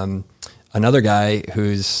 another guy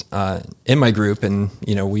who's, in my group. And,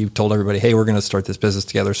 we told everybody, hey, we're going to start this business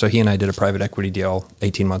together. So he and I did a private equity deal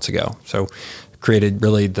 18 months ago. So created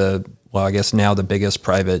really I guess now the biggest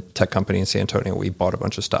private tech company in San Antonio. We bought a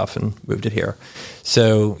bunch of stuff and moved it here.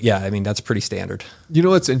 So yeah, I mean, that's pretty standard. You know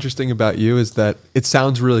what's interesting about you is that it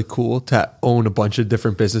sounds really cool to own a bunch of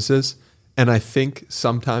different businesses. And I think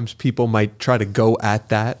sometimes people might try to go at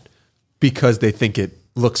that because they think it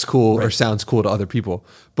looks cool or sounds cool to other people.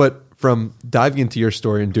 But from diving into your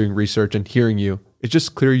story and doing research and hearing you, it's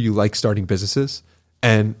just clear you like starting businesses.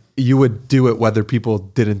 And you would do it whether people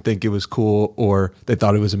didn't think it was cool or they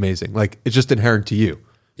thought it was amazing. Like, it's just inherent to you.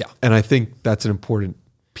 Yeah. And I think that's an important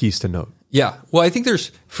piece to note. Yeah. Well, I think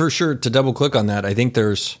there's, for sure, to double click on that, I think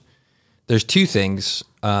there's 2 things.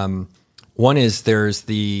 One is there's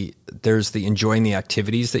the enjoying the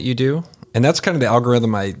activities that you do. And that's kind of the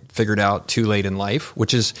algorithm I figured out too late in life,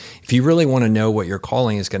 which is if you really want to know what your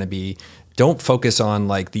calling is going to be, don't focus on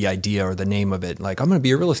like the idea or the name of it. Like, I'm going to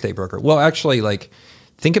be a real estate broker. Well, actually, like,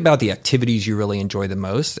 think about the activities you really enjoy the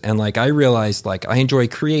most. And like, I realized like I enjoy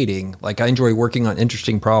creating, like I enjoy working on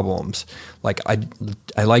interesting problems. Like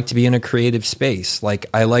I like to be in a creative space. Like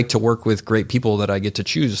I like to work with great people that I get to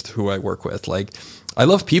choose who I work with. Like I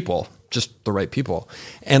love people, just the right people.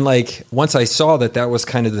 And like, once I saw that that was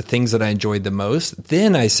kind of the things that I enjoyed the most,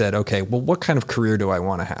 then I said, okay, well, what kind of career do I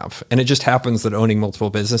want to have? And it just happens that owning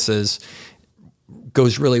multiple businesses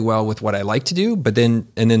goes really well with what I like to do. But then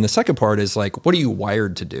the second part is like, what are you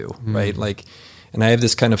wired to do? Right. Like, and I have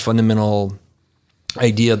this kind of fundamental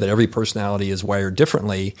idea that every personality is wired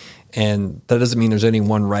differently. And that doesn't mean there's any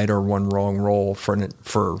one right or one wrong role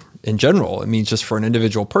for in general. It means just for an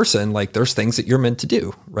individual person, like there's things that you're meant to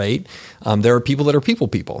do. Right. There are people that are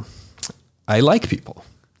people. I like people.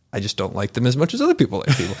 I just don't like them as much as other people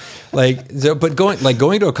like people. But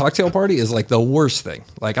going to a cocktail party is like the worst thing.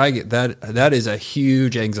 Like I get that is a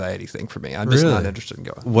huge anxiety thing for me. I'm just not interested in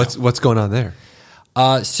going. What's going on there?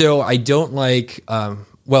 So I don't like,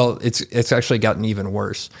 well, it's actually gotten even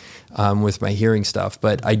worse, with my hearing stuff,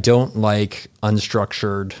 but I don't like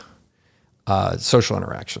unstructured, social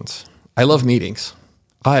interactions. I love meetings.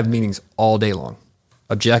 I have meetings all day long.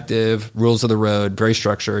 Objective, rules of the road, very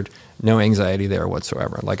structured, no anxiety there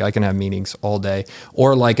whatsoever. Like I can have meetings all day,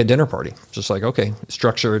 or like a dinner party, just like, okay,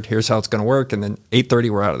 structured, here's how it's going to work. And then 8:30,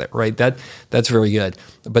 we're out of there, right? That's very good.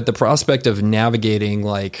 But the prospect of navigating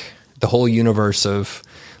like the whole universe of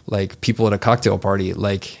like people at a cocktail party,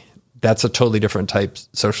 like that's a totally different type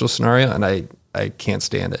social scenario. And I can't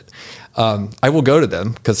stand it. I will go to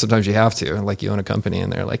them because sometimes you have to, like you own a company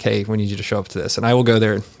and they're like, hey, we need you to show up to this. And I will go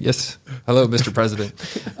there. Yes. Hello, Mr. President.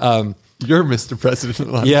 You're Mr. President. In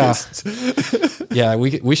a lot of cases. Yeah.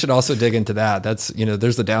 We should also dig into that. That's,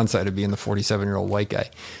 there's the downside of being the 47-year-old white guy,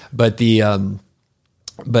 but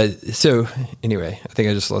so anyway, I think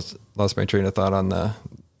I just lost my train of thought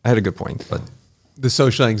I had a good point, but the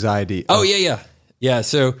social anxiety. Oh yeah. Yeah.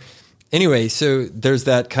 So, Anyway, so there's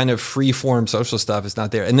that kind of free form social stuff is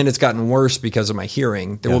not there. And then it's gotten worse because of my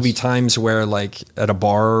hearing. There will be times where like at a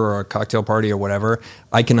bar or a cocktail party or whatever,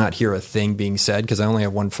 I cannot hear a thing being said because I only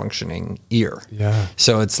have one functioning ear. Yeah.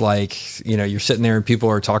 So it's like, you know, you're sitting there and people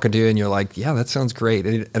are talking to you and you're like, yeah, that sounds great.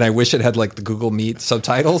 And I wish it had like the Google Meet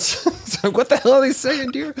subtitles. It's like, what the hell are they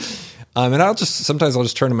saying, dear? And sometimes I'll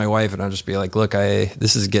just turn to my wife and I'll just be like, look,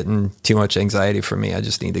 this is getting too much anxiety for me. I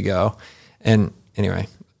just need to go. And anyway,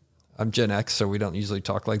 I'm Gen X, so we don't usually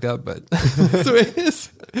talk like that, but that's the way it is.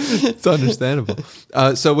 It's understandable.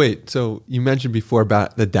 So you mentioned before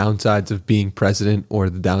about the downsides of being president or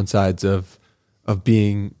the downsides of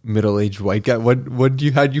being middle-aged white guy.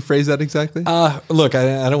 How'd you phrase that exactly? Look,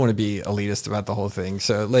 I don't want to be elitist about the whole thing.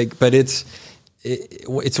 So but it's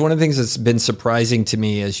one of the things that's been surprising to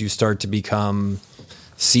me as you start to become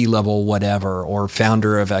C-level whatever or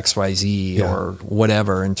founder of XYZ or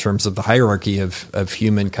whatever in terms of the hierarchy of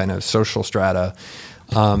human kind of social strata.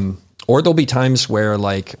 Or there'll be times where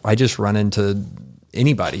like I just run into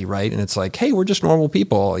anybody, right? And it's like, hey, we're just normal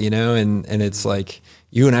people, you know? And it's like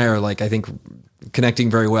you and I are like, I think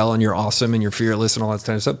connecting very well and you're awesome and you're fearless and all that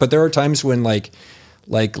kind of stuff. But there are times when like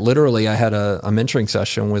literally I had a mentoring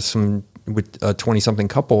session with a 20-something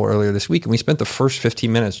couple earlier this week, and we spent the first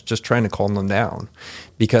 15 minutes just trying to calm them down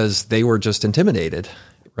because they were just intimidated,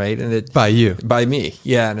 right? And by me,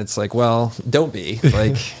 yeah. And it's like, well, don't be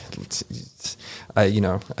like,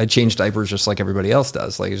 I change diapers just like everybody else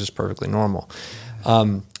does. Like it's just perfectly normal.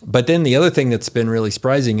 But then the other thing that's been really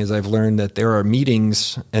surprising is I've learned that there are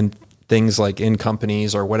meetings and things like in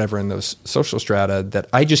companies or whatever in those social strata that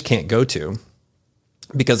I just can't go to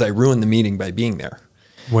because I ruined the meeting by being there.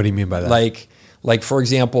 What do you mean by that? Like for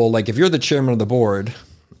example, like if you're the chairman of the board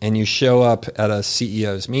and you show up at a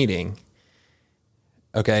CEO's meeting,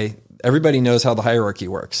 okay, everybody knows how the hierarchy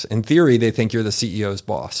works. In theory, they think you're the CEO's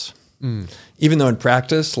boss. Even though in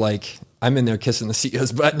practice, like I'm in there kissing the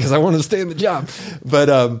CEO's butt because I want to stay in the job.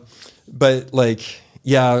 But like,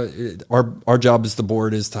 yeah, our job as the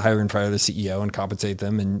board is to hire and fire the CEO and compensate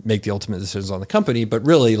them and make the ultimate decisions on the company. But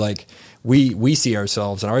really, like we see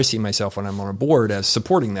ourselves, and I see myself when I'm on a board as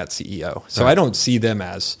supporting that CEO. So I don't see them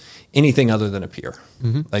as anything other than a peer.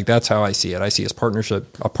 Mm-hmm. Like that's how I see it. I see as partners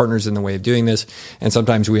in the way of doing this. And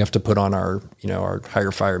sometimes we have to put on our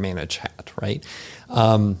hire, fire, manage hat, right?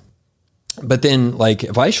 But then, like,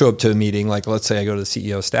 if I show up to a meeting, like, let's say I go to the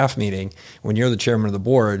CEO staff meeting, when you're the chairman of the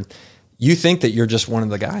board, you think that you're just one of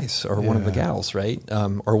the guys or one of the gals, right?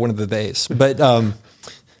 Or one of the theys. But,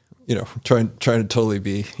 trying to totally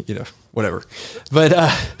be, whatever.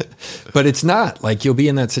 But it's not. Like, you'll be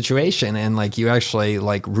in that situation and, like, you actually,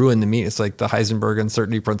 like, ruin the meeting. It's like the Heisenberg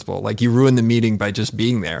uncertainty principle. Like, you ruin the meeting by just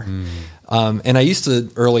being there. And I used to,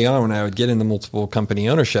 early on, when I would get into multiple company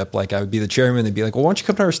ownership, like, I would be the chairman. They'd be like, well, why don't you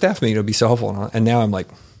come to our staff meeting? It'll be so helpful. And now I'm like,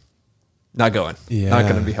 not going. Not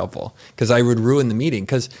going to be helpful. Because I would ruin the meeting.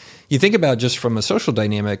 Because you think about just from a social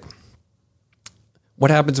dynamic,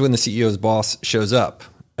 what happens when the CEO's boss shows up?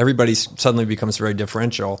 Everybody suddenly becomes very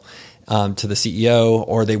differential to the CEO,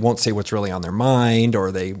 or they won't say what's really on their mind,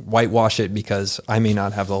 or they whitewash it because I may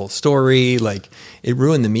not have the whole story. Like it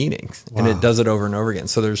ruined the meetings, and it does it over and over again.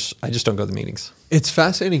 So I just don't go to the meetings. It's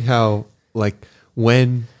fascinating how, like,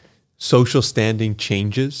 when social standing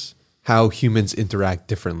changes, how humans interact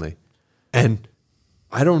differently. And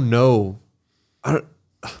I don't know.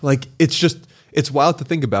 It's wild to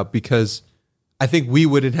think about because I think we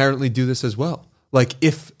would inherently do this as well. Like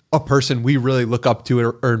if a person we really look up to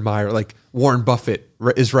or admire, like Warren Buffett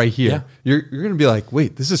is right here, you're going to be like,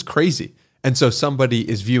 wait, this is crazy. And so somebody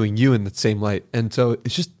is viewing you in the same light. And so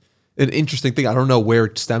it's just an interesting thing. I don't know where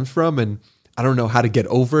it stems from and I don't know how to get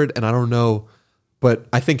over it. And I don't know, but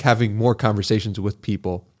I think having more conversations with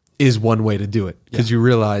people is one way to do it because you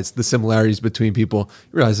realize the similarities between people.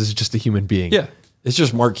 You realize this is just a human being. Yeah. It's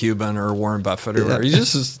just Mark Cuban or Warren Buffett or whatever. He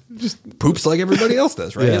just poops like everybody else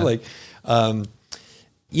does, right? Yeah. Like, and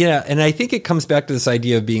I think it comes back to this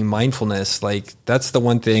idea of being mindfulness. Like that's the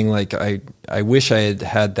one thing, like I wish I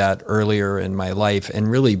had that earlier in my life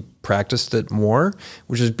and really practiced it more,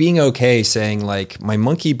 which is being okay saying like, my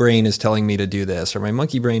monkey brain is telling me to do this, or my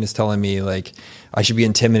monkey brain is telling me like, I should be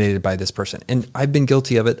intimidated by this person. And I've been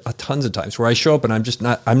guilty of it tons of times where I show up and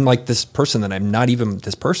I'm like this person that I'm not even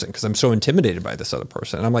this person because I'm so intimidated by this other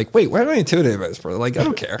person. And I'm like, wait, why am I intimidated by this person? Like, I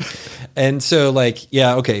don't care. And so like,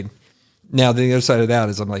 yeah, okay. Now the other side of that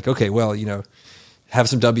is I'm like, okay, well, have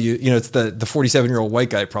some it's the 47-year-old white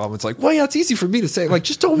guy problem. It's like, well, yeah, it's easy for me to say, like,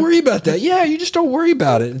 just don't worry about that. Yeah, you just don't worry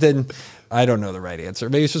about it. Then I don't know the right answer.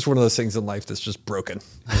 Maybe it's just one of those things in life that's just broken.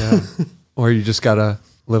 Yeah. Or you just got to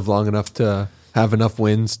live long enough to have enough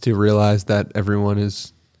wins to realize that everyone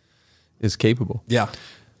is is capable. Yeah.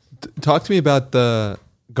 Talk to me about the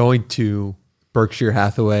going to Berkshire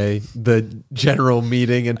Hathaway, the general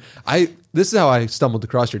meeting. And this is how I stumbled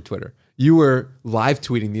across your Twitter. You were live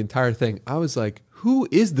tweeting the entire thing. I was like, who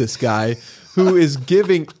is this guy who is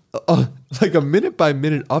giving like a minute by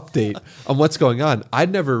minute update on what's going on?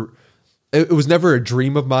 It was never a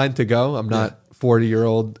dream of mine to go. I'm not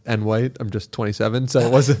 40-year-old and white. I'm just 27. So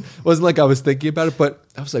it wasn't like I was thinking about it, but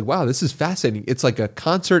I was like, wow, this is fascinating. It's like a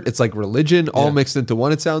concert. It's like religion all mixed into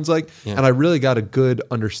one, it sounds like. Yeah. And I really got a good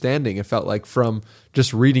understanding, it felt like, from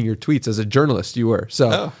just reading your tweets. As a journalist you were.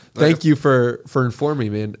 So thank you for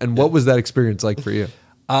informing me. And what was that experience like for you?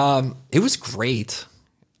 It was great.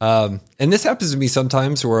 And this happens to me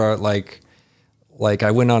sometimes where like I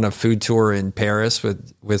went on a food tour in Paris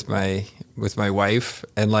with my wife,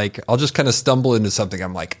 and like I'll just kind of stumble into something.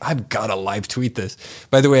 I'm like, I've got to live tweet this.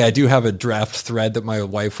 By the way, I do have a draft thread that my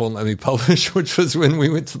wife won't let me publish, which was when we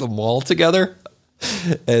went to the mall together.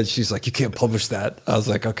 And she's like, you can't publish that. I was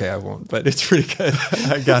like, okay, I won't, but it's pretty good.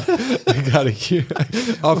 I got to hear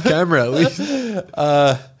off camera at least.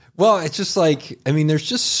 Well, it's just like, I mean, there's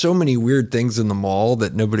just so many weird things in the mall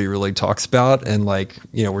that nobody really talks about. And like,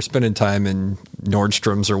 you know, we're spending time in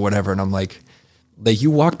Nordstrom's or whatever. And I'm like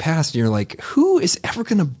you walk past and you're like, who is ever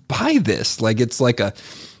going to buy this? Like,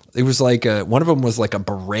 one of them was like a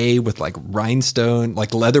beret with like rhinestone,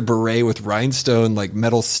 like leather beret with rhinestone, like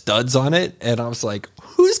metal studs on it. And I was like,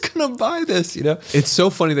 who's going to buy this? You know, it's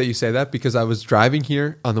so funny that you say that, because I was driving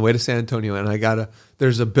here on the way to San Antonio and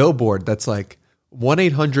there's a billboard that's like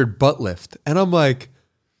 1-800 butt lift. And I'm like,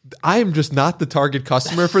 I am just not the target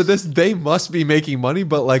customer for this. They must be making money,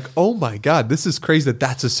 but like, oh my God, this is crazy that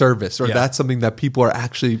that's a service, or that's something that people are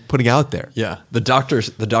actually putting out there. Yeah. The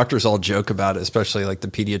doctors all joke about it, especially like the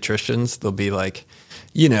pediatricians. They'll be like,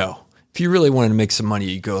 you know, if you really wanted to make some money,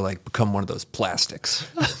 you go like become one of those plastics.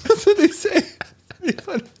 That's what they say.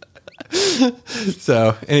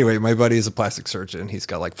 So anyway, my buddy is a plastic surgeon. He's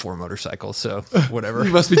got like 4 motorcycles, so whatever.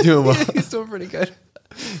 He must be doing well. He's doing pretty good.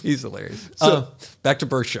 He's hilarious. So back to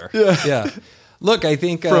Berkshire. Yeah. Look, I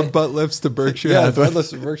think from butt lifts to Berkshire. Butt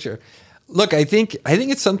lifts to Berkshire. Look, I think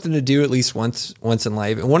it's something to do at least once in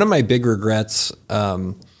life. And one of my big regrets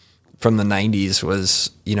from the 90s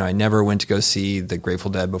was, you know, I never went to go see the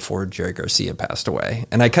Grateful Dead before Jerry Garcia passed away.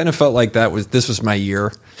 And I kind of felt like this was my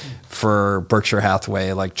year for Berkshire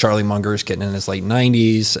Hathaway. Like Charlie Munger's getting in his late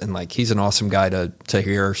 90s, and like he's an awesome guy to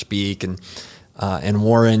hear speak, and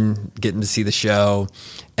Warren getting to see the show.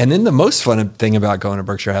 And then the most fun thing about going to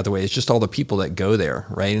Berkshire Hathaway is just all the people that go there,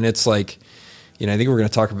 right? And it's like, you know, I think we're going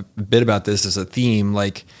to talk a bit about this as a theme,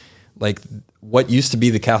 like what used to be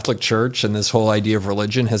the Catholic Church and this whole idea of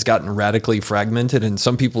religion has gotten radically fragmented, and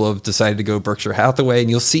some people have decided to go Berkshire Hathaway, and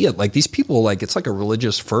you'll see it. Like these people, like it's like a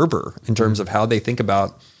religious fervor in terms of how they think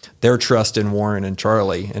about their trust in Warren and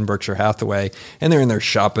Charlie and Berkshire Hathaway, and they're in there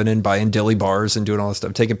shopping and buying dilly bars and doing all this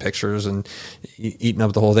stuff, taking pictures and eating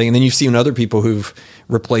up the whole thing. And then you've seen other people who've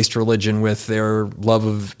replaced religion with their love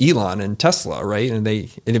of Elon and Tesla, right? And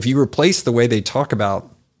if you replace the way they talk about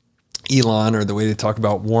Elon or the way they talk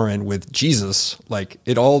about Warren with Jesus, like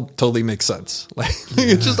it all totally makes sense. Like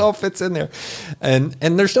it just all fits in there. And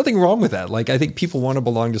there's nothing wrong with that. Like I think people want to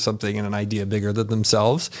belong to something and an idea bigger than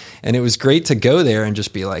themselves. And it was great to go there and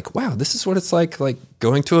just be like, wow, this is what it's like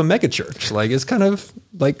going to a mega church. Like it's kind of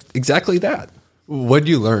like exactly that. What did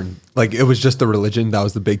you learn? Like it was just the religion that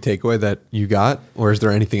was the big takeaway that you got, or is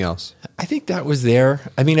there anything else? I think that was there.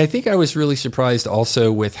 I mean, I think I was really surprised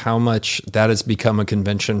also with how much that has become a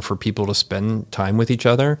convention for people to spend time with each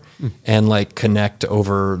other and like connect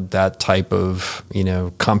over that type of, you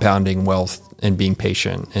know, compounding wealth and being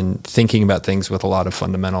patient and thinking about things with a lot of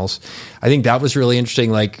fundamentals. I think that was really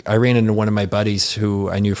interesting. Like I ran into one of my buddies who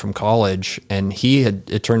I knew from college, and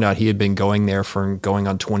it turned out he had been going there for going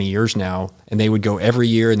on 20 years now. And they would go every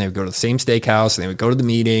year, and they would go to the same steakhouse, and they would go to the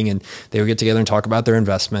meeting, and they would get together and talk about their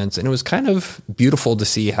investments. And it was kind of beautiful to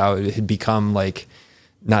see how it had become like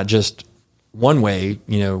not just one way,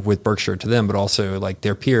 you know, with Berkshire to them, but also like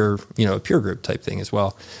their peer group type thing as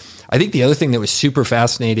well. I think the other thing that was super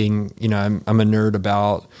fascinating, you know, I'm a nerd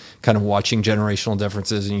about kind of watching generational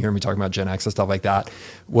differences, and you hear me talking about Gen X and stuff like that,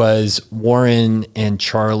 was Warren and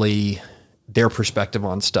Charlie, their perspective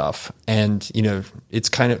on stuff. And, you know, it's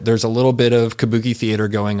kind of, there's a little bit of kabuki theater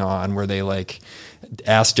going on where they like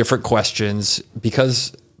ask different questions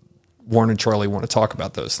because Warren and Charlie want to talk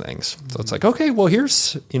about those things. So it's like, okay, well,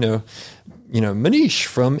 here's, you know, Manish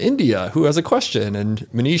from India who has a question. And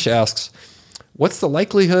Manish asks, what's the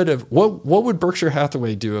likelihood of what would Berkshire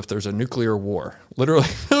Hathaway do if there's a nuclear war? Literally,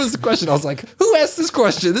 that was the question. I was like, who asked this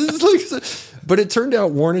question? This is like, but it turned out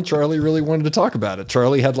Warren and Charlie really wanted to talk about it.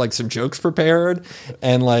 Charlie had like some jokes prepared,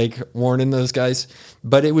 and like Warren and those guys.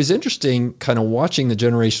 But it was interesting kind of watching the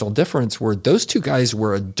generational difference where those two guys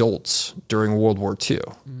were adults during World War II.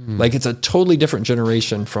 Like it's a totally different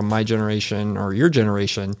generation from my generation or your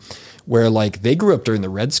generation, where like they grew up during the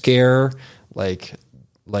Red Scare, like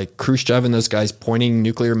Khrushchev and those guys pointing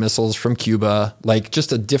nuclear missiles from Cuba, like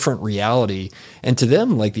just a different reality. And to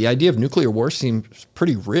them, like the idea of nuclear war seems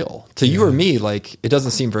pretty real. To you or me, like it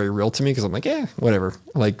doesn't seem very real to me because I'm like, whatever.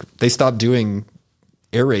 Like they stopped doing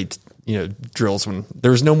air raid, drills when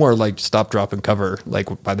there was no more like stop, drop, and cover.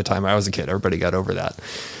 Like by the time I was a kid, everybody got over that.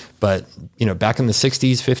 But, back in the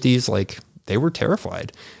 60s, 50s, like they were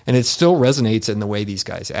terrified. And it still resonates in the way these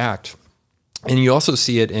guys act. And you also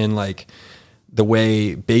see it in like the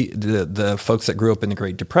way the folks that grew up in the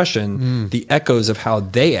Great Depression, the echoes of how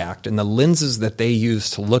they act and the lenses that they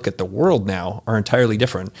use to look at the world now are entirely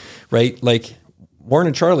different, right? Like Warren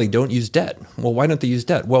and Charlie don't use debt. Well, why don't they use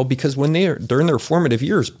debt? Well, because during their formative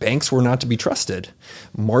years, banks were not to be trusted.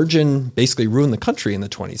 Margin basically ruined the country in the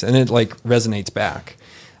 20s, and it like resonates back.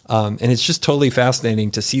 And it's just totally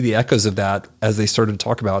fascinating to see the echoes of that as they started to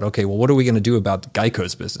talk about, okay, well, what are we going to do about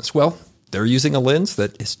Geico's business? Well, they're using a lens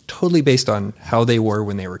that is totally based on how they were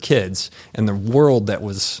when they were kids and the world that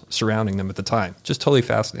was surrounding them at the time. Just totally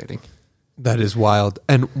fascinating. That is wild.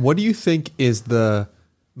 And what do you think is the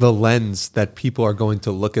lens that people are going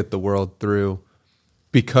to look at the world through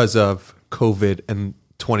because of COVID and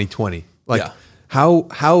 2020? Like,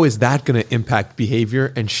 how is that going to impact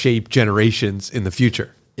behavior and shape generations in the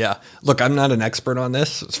future? Yeah. Look, I'm not an expert on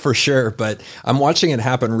this for sure, but I'm watching it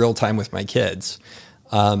happen real time with my kids.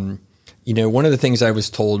 One of the things I was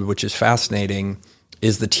told, which is fascinating,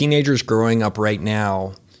 is the teenagers growing up right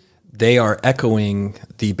now, they are echoing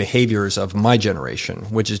the behaviors of my generation,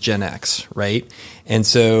 which is Gen X, right? And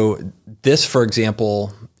so this, for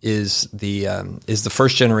example, is the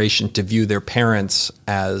first generation to view their parents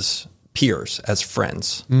as peers, as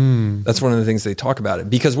friends. That's one of the things they talk about it.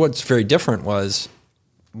 Because what's very different was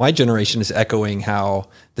my generation is echoing how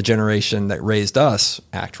the generation that raised us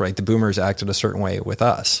act, right? The boomers acted a certain way with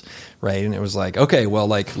us, right? And it was like, okay, well,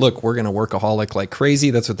 like, look, we're going to workaholic like crazy.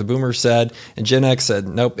 That's what the boomers said. And Gen X said,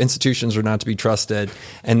 nope, institutions are not to be trusted.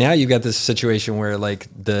 And now you've got this situation where like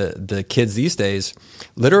the kids these days,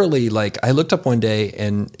 literally, like I looked up one day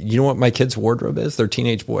and you know what my kids' wardrobe is? They're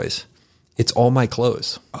teenage boys. It's all my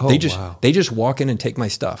clothes. Oh, they just walk in and take my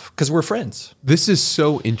stuff because we're friends. This is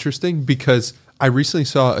so interesting because I recently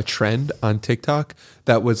saw a trend on TikTok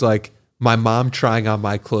that was like my mom trying on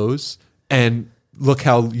my clothes and look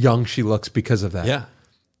how young she looks because of that. Yeah.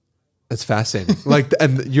 That's fascinating. Like,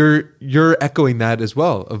 and you're echoing that as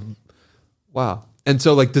well of, wow. And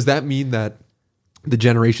so like, does that mean that the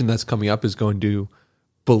generation that's coming up is going to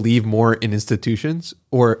believe more in institutions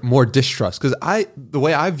or more distrust? Because the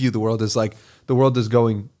way I view the world is like the world is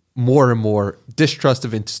going more and more distrust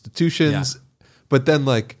of institutions, but then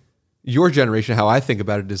like, your generation, how I think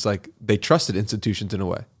about it is like they trusted institutions in a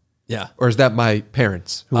way. Yeah. Or is that my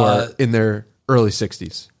parents who are in their early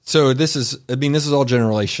 60s? So this is all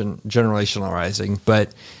generationalizing,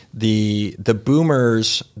 but the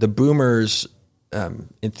boomers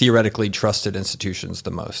theoretically trusted institutions the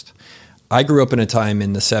most. I grew up in a time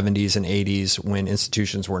in the 70s and 80s when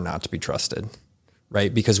institutions were not to be trusted,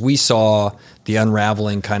 right? Because we saw the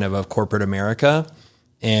unraveling kind of corporate America.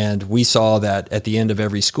 And we saw that at the end of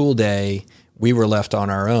every school day, we were left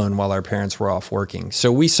on our own while our parents were off working.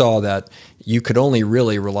 So we saw that you could only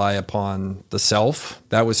really rely upon the self.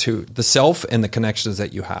 That was the self and the connections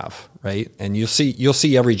that you have, right? And you'll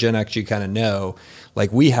see every Gen X you kind of know.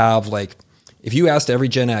 Like we have like, if you asked every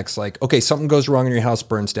Gen X, like, okay, something goes wrong and your house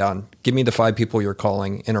burns down, give me the 5 people you're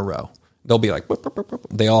calling in a row. They'll be like, boop, boop, boop,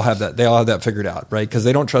 boop. They all have that figured out, right? Because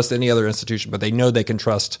they don't trust any other institution, but they know they can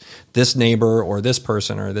trust this neighbor or this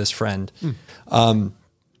person or this friend. I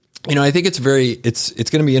think it's going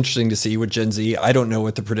to be interesting to see with Gen Z. I don't know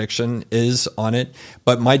what the prediction is on it,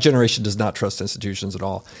 but my generation does not trust institutions at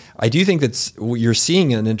all. I do think you're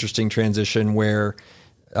seeing an interesting transition where,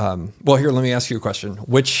 here, let me ask you a question.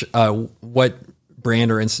 What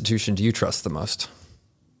brand or institution do you trust the most?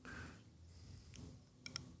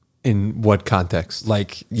 In what context?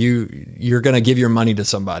 Like you're going to give your money to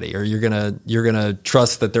somebody, or you're going to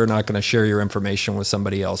trust that they're not going to share your information with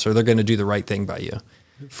somebody else, or they're going to do the right thing by you.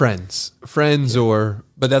 Friends, or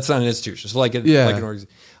But that's not an institution. It's like, like an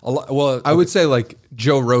organization. Well, I would say like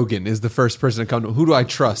Joe Rogan is the first person to come to. Who do I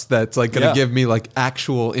trust that's like going to give me like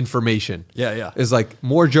actual information? Yeah. Is like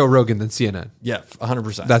more Joe Rogan than CNN. Yeah,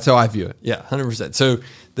 100%. That's how I view it. Yeah, 100%. So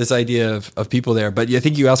this idea of people there, but I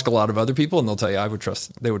think you ask a lot of other people and they'll tell you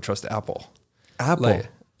they would trust Apple. Apple.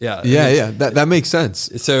 Yeah. That makes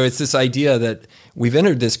sense. So it's this idea that we've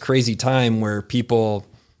entered this crazy time where people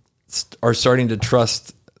are starting to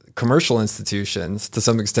trust commercial institutions to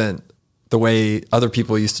some extent the way other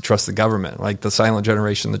people used to trust the government, like the silent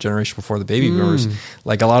generation, the generation before the baby boomers.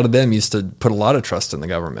 Like a lot of them used to put a lot of trust in the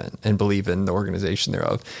government and believe in the organization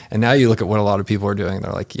thereof. And now you look at what a lot of people are doing.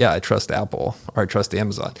 They're like, yeah, I trust Apple or I trust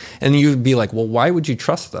Amazon. And you'd be like, well, why would you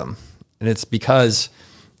trust them? And it's because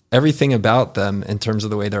everything about them in terms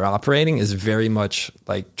of the way they're operating is very much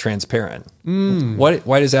like transparent.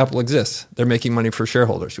 Why does Apple exist? They're making money for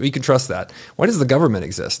shareholders. We can trust that. Why does the government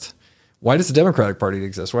exist? Why does the Democratic Party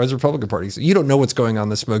exist? Why does the Republican Party exist? You don't know what's going on in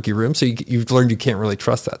the smoky room, so you've learned you can't really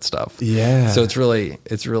trust that stuff. Yeah. So it's really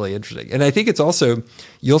interesting. And I think it's also,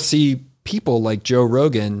 you'll see people like Joe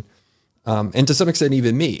Rogan, and to some extent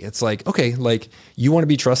even me. It's like, okay, like you want to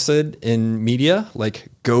be trusted in media, like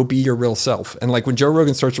go be your real self. And like when Joe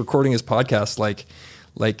Rogan starts recording his podcast,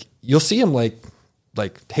 like you'll see him like,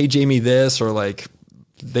 hey Jamie this, or like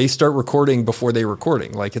they start recording before they're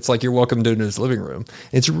recording. Like it's like you're welcomed into his living room.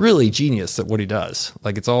 It's really genius at what he does.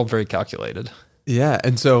 Like it's all very calculated. Yeah.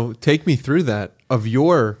 And so take me through that of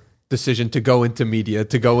your decision to go into media,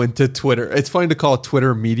 to go into Twitter. It's funny to call it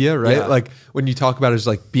Twitter media, right? Yeah. Like when you talk about it as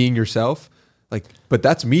like being yourself, like, but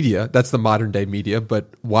that's media. That's the modern day media. But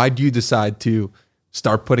why do you decide to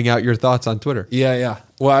start putting out your thoughts on Twitter? Yeah.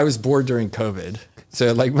 Well, I was bored during COVID.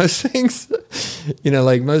 So like most things,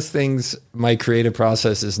 my creative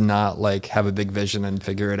process is not like have a big vision and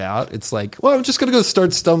figure it out. It's like, well, I'm just going to go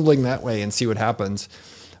start stumbling that way and see what happens.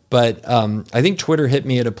 But I think Twitter hit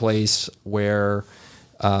me at a place where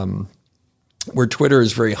Twitter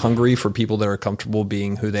is very hungry for people that are comfortable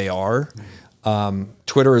being who they are.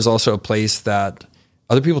 Twitter is also a place that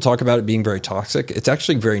other people talk about it being very toxic. It's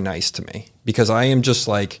actually very nice to me because I am just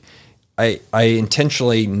like, I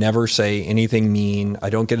intentionally never say anything mean.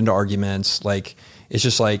 I don't get into arguments. Like, it's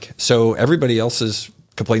just like, so everybody else's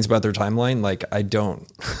complains about their timeline. Like I don't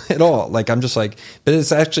at all. Like, I'm just like, but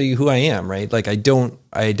it's actually who I am, right? Like I don't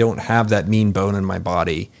have that mean bone in my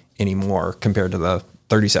body anymore compared to the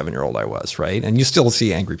 37-year-old I was, right? And you still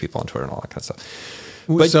see angry people on Twitter and all that kind of stuff.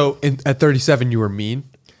 But so at 37, you were mean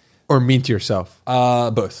or mean to yourself?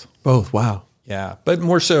 Both. Both. Wow. Yeah. But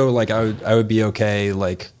more so like I would be okay,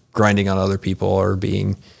 like grinding on other people or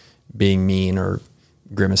being mean or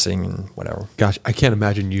grimacing and whatever. Gosh, I can't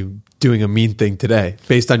imagine you doing a mean thing today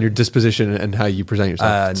based on your disposition and how you present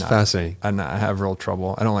yourself. It's fascinating. I have real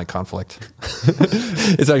trouble. I don't like conflict.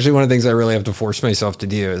 It's actually one of the things I really have to force myself to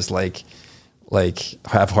do is like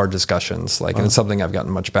have hard discussions. Like, and it's something I've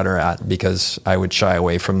gotten much better at because I would shy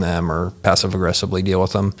away from them or passive aggressively deal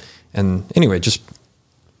with them. And anyway, just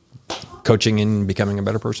coaching and becoming a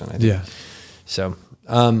better person, I think. Yeah. So,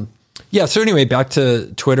 so anyway, back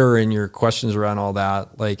to Twitter and your questions around all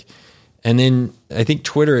that, like, and then I think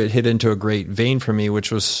Twitter, it hit into a great vein for me,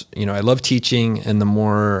 which was, I love teaching. And the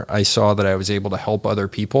more I saw that I was able to help other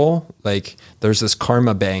people, like there's this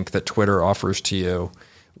karma bank that Twitter offers to you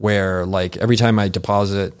where like every time I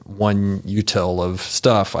deposit one util of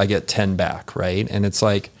stuff, I get 10 back. Right. And it's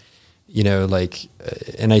like,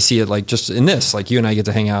 and I see it like just in this, like you and I get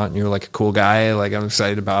to hang out and you're like a cool guy. Like I'm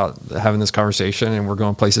excited about having this conversation and we're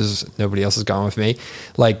going places nobody else has gone with me.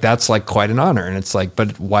 Like that's like quite an honor. And it's like,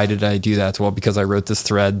 but why did I do that? Well, because I wrote this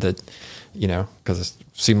thread that, because it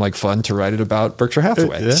seemed like fun to write it about Berkshire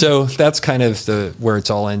Hathaway. Yeah. So that's kind of where it's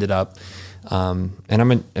all ended up. And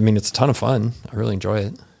it's a ton of fun. I really enjoy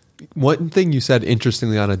it. One thing you said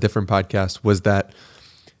interestingly on a different podcast was that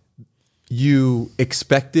you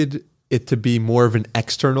expected it to be more of an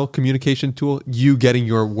external communication tool, you getting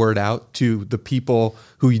your word out to the people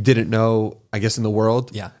who you didn't know, I guess, in the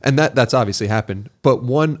world. Yeah. And that's obviously happened. But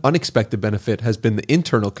one unexpected benefit has been the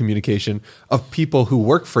internal communication of people who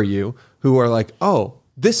work for you who are like, oh,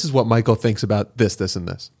 this is what Michael thinks about this, this, and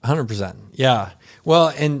this. 100%. Yeah. Well,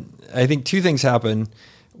 and I think two things happen.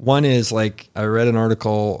 One is like I read an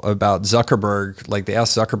article about Zuckerberg. Like they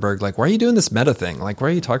asked Zuckerberg, like, "Why are you doing this meta thing? Like, why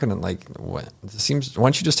are you talking to like what? It seems why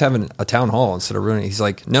don't you just have a town hall instead of ruining it?" He's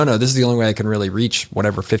like, "No, this is the only way I can really reach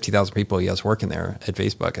whatever 50,000 people he has working there at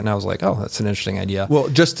Facebook." And I was like, "Oh, that's an interesting idea." Well,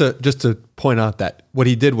 just to point out that what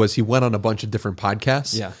he did was he went on a bunch of different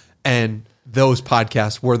podcasts. Yeah. And those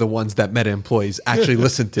podcasts were the ones that Meta employees actually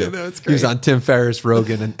listened to. That's great. He was on Tim Ferriss,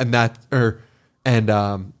 Rogan, and that or. and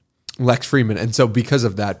Lex Fridman. And so because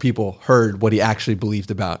of that, people heard what he actually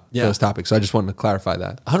believed about those topics. So I just wanted to clarify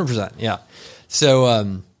that. 100%. Yeah.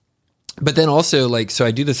 So, but then also so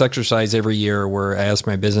I do this exercise every year where I ask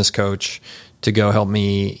my business coach to go help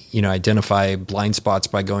me, identify blind spots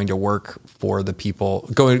by going to work for the people,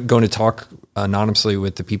 going to talk anonymously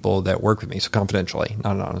with the people that work with me. So confidentially,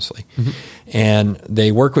 not anonymously. Mm-hmm. And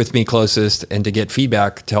they work with me closest and to get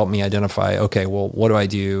feedback to help me identify, okay, well, what do I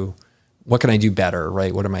do? What can I do better?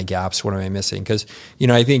 Right? What are my gaps? What am I missing? Because,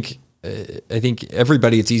 I think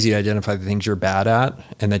everybody, it's easy to identify the things you're bad at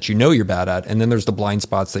and that you're bad at. And then there's the blind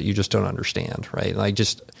spots that you just don't understand, right?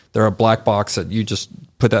 There are a black box that you just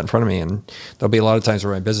put that in front of me. And there'll be a lot of times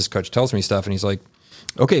where my business coach tells me stuff and he's like,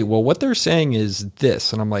 okay, well, what they're saying is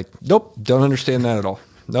this. And I'm like, nope, don't understand that at all.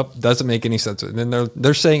 Nope, doesn't make any sense. And then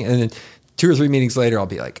they're saying, and then 2 or 3 meetings later, I'll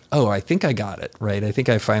be like, oh, I think I got it, right? I think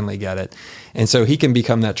I finally get it. And so he can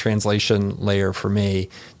become that translation layer for me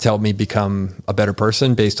to help me become a better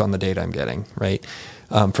person based on the data I'm getting, right,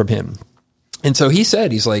 from him. And so he's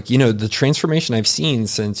like, the transformation I've seen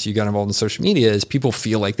since you got involved in social media is people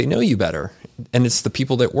feel like they know you better. And it's the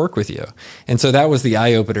people that work with you. And so that was the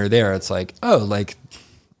eye opener there. It's like, oh, like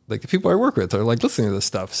the people I work with are like listening to this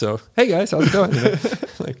stuff. So, hey guys, how's it going?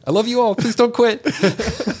 I love you all. Please don't quit.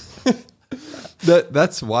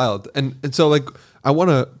 That's wild. And so I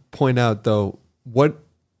want to point out though, what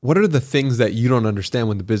are the things that you don't understand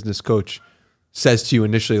when the business coach says to you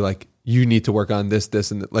initially, like, you need to work on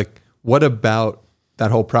this, and what about that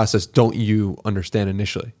whole process don't you understand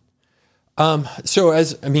initially?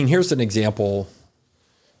 Here's an example.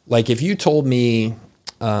 Like if you told me,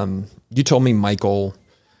 Michael,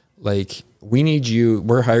 like, we need you,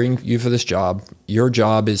 we're hiring you for this job. Your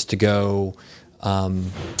job is to go,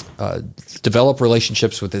 develop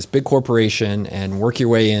relationships with this big corporation and work your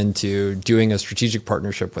way into doing a strategic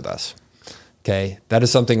partnership with us. Okay. That is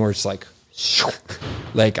something where it's like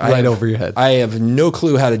right over your head. I have no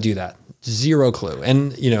clue how to do that. Zero clue.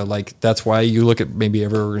 And, that's why you look at maybe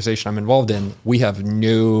every organization I'm involved in, we have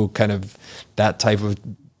no kind of that type of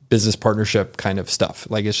business partnership kind of stuff.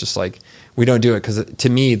 Like, it's just like, we don't do it. Cause to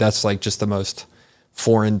me, that's like just the most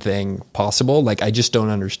foreign thing possible. Like, I just don't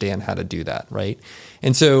understand how to do that. Right.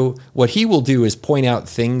 And so what he will do is point out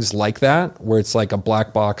things like that, where it's like a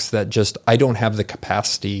black box that just, I don't have the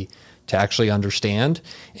capacity to actually understand.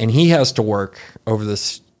 And he has to work over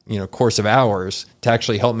this, course of hours to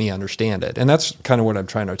actually help me understand it. And that's kind of what I'm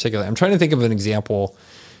trying to articulate. I'm trying to think of an example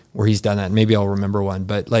where he's done that. And maybe I'll remember one,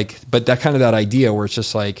 but that kind of that idea where it's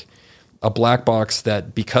just like a black box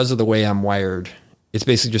that because of the way I'm wired, it's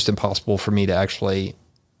basically just impossible for me to actually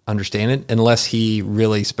understand it unless he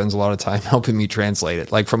really spends a lot of time helping me translate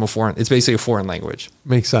it. Like it's basically a foreign language.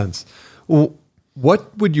 Makes sense. Well,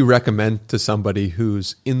 what would you recommend to somebody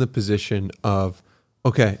who's in the position of,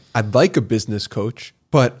 okay, I'd like a business coach,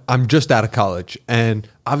 but I'm just out of college. And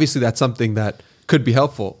obviously that's something that could be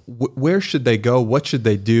helpful. Where should they go? What should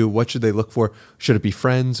they do? What should they look for? Should it be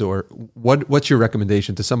friends, or what's your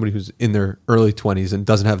recommendation to somebody who's in their early 20s and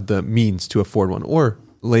doesn't have the means to afford one, or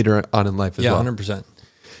later on in life as well? 100%.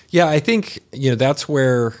 Yeah, I think, that's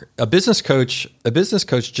where a business coach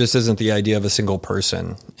just isn't the idea of a single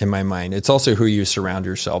person in my mind. It's also who you surround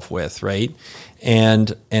yourself with, right?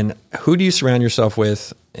 And who do you surround yourself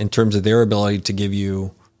with in terms of their ability to give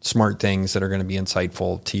you smart things that are going to be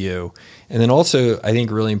insightful to you? And then also, I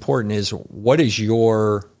think really important is, what is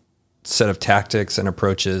your set of tactics and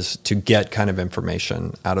approaches to get kind of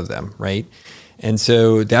information out of them, right? And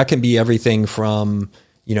so that can be everything from,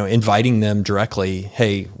 inviting them directly.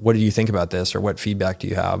 Hey, what do you think about this? Or what feedback do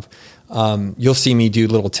you have? You'll see me do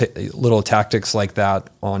little tactics like that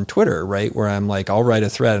on Twitter, right? Where I'm like, I'll write a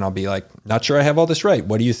thread and I'll be like, not sure I have all this right.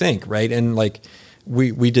 What do you think? Right. And like,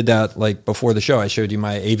 we did that like before the show. I showed you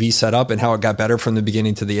my AV setup and how it got better from the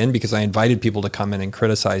beginning to the end because I invited people to come in and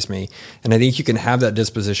criticize me. And I think you can have that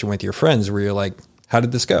disposition with your friends where you're like, how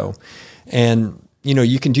did this go? And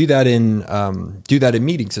you can do that in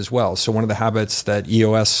meetings as well. So one of the habits that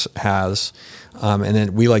EOS has, and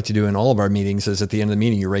then we like to do in all of our meetings, is at the end of the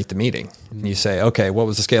meeting, you rate the meeting and you say, okay, what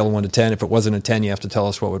was the scale of 1 to 10? If it wasn't a 10, you have to tell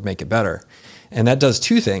us what would make it better. And that does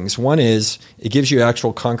two things. One is it gives you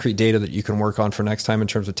actual concrete data that you can work on for next time in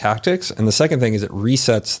terms of tactics. And the second thing is it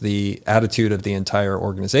resets the attitude of the entire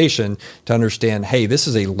organization to understand, hey, this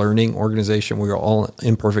is a learning organization. We are all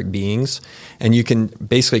imperfect beings. And you can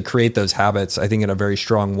basically create those habits, I think, in a very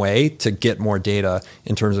strong way to get more data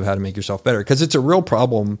in terms of how to make yourself better. Because it's a real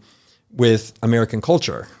problem with American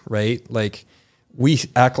culture, right? Like, we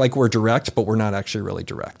act like we're direct, but we're not actually really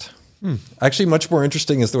direct. Actually, much more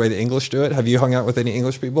interesting is the way the English do it. Have you hung out with any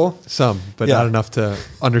English people? Some, but not enough to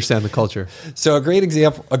understand the culture. So a great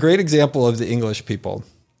example of the English people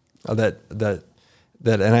that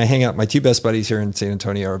and I hang out. My two best buddies here in San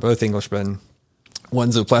Antonio are both Englishmen.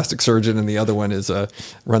 One's a plastic surgeon and the other one runs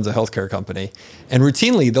a healthcare company. And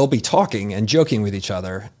routinely they'll be talking and joking with each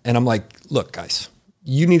other. And I'm like, look, guys,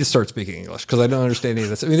 you need to start speaking English because I don't understand any of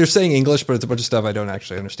this. I mean, they're saying English, but it's a bunch of stuff I don't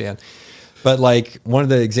actually understand. But like one of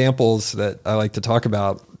the examples that I like to talk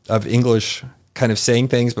about of English kind of saying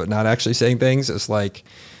things, but not actually saying things is like,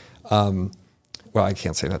 well, I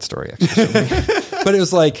can't say that story actually. But it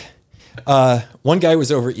was like, one guy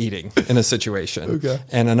was overeating in a situation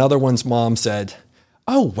and another one's mom said,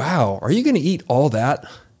 "Oh, wow, are you going to eat all that?"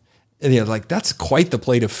 And they're like, "That's quite the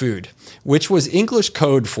plate of food," which was English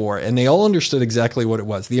code for, and they all understood exactly what it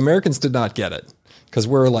was. The Americans did not get it because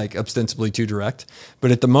we're like ostensibly too direct.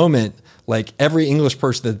 But at the moment, like every English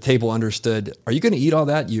person at the table understood, "Are you going to eat all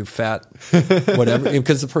that, you fat whatever?"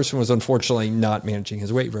 Because the person was unfortunately not managing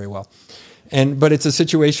his weight very well. But it's a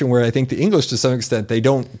situation where I think the English, to some extent, they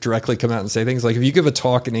don't directly come out and say things like if you give a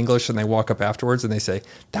talk in English and they walk up afterwards and they say,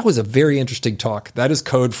 "That was a very interesting talk. That is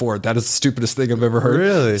code for it. That is the stupidest thing I've ever heard."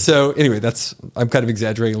 Really? So anyway, I'm kind of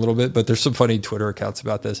exaggerating a little bit, but there's some funny Twitter accounts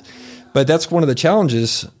about this. But that's one of the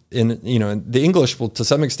challenges in the English will, to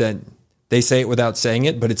some extent, they say it without saying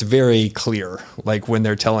it, but it's very clear, like when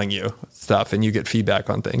they're telling you stuff and you get feedback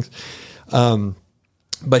on things.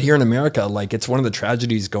 But here in America, like it's one of the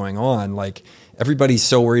tragedies going on. Like everybody's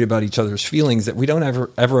so worried about each other's feelings that we don't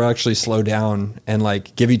ever actually slow down and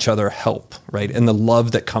like give each other help, right? And the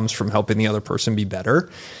love that comes from helping the other person be better.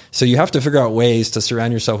 So you have to figure out ways to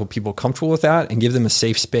surround yourself with people comfortable with that and give them a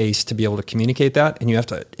safe space to be able to communicate that. And you have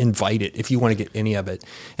to invite it if you want to get any of it.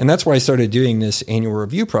 And that's why I started doing this annual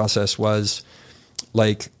review process was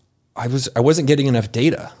like, I wasn't getting enough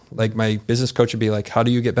data. Like my business coach would be like, "How do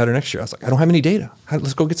you get better next year?" I was like, "I don't have any data.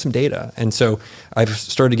 Let's go get some data." And so I've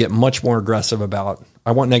started to get much more aggressive about,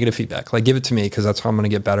 I want negative feedback. Like give it to me because that's how I'm going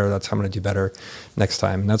to get better. That's how I'm going to do better next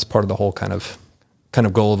time. And that's part of the whole kind of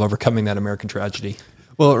goal of overcoming that American tragedy.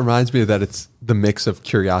 Well, it reminds me that it's the mix of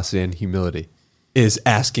curiosity and humility is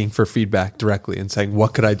asking for feedback directly and saying,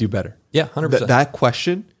 what could I do better? Yeah, 100%. That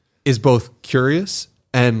question is both curious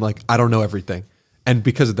and like, I don't know everything. And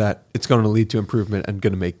because of that, it's going to lead to improvement and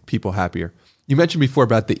going to make people happier. You mentioned before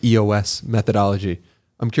about the EOS methodology.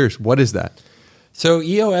 I'm curious, what is that? So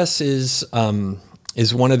EOS is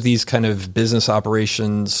one of these kind of business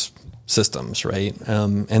operations systems, right?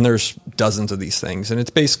 And there's dozens of these things. And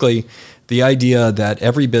it's basically the idea that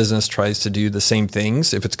every business tries to do the same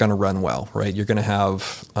things if it's going to run well, right? You're going to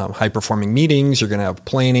have high-performing meetings. You're going to have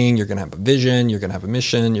planning. You're going to have a vision. You're going to have a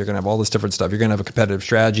mission. You're going to have all this different stuff. You're going to have a competitive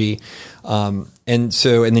strategy. And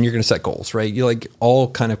then you're going to set goals, right? You like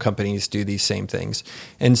all kind of companies do these same things.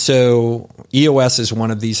 And so EOS is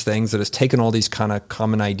one of these things that has taken all these kind of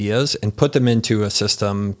common ideas and put them into a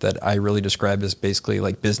system that I really describe as basically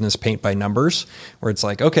like business paint by numbers, where it's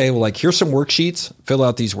like, okay, well, like here's some worksheets, fill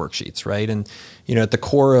out these worksheets, right? And at the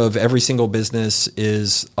core of every single business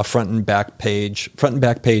is a front and back page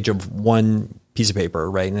of one piece of paper,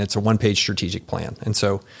 right? And it's a one-page strategic plan. And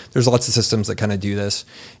so there's lots of systems that kind of do this.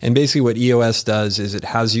 And basically what EOS does is it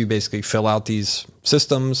has you basically fill out these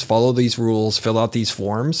systems, follow these rules, fill out these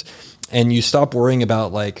forms, and you stop worrying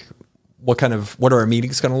about like what are our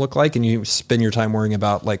meetings going to look like, and you spend your time worrying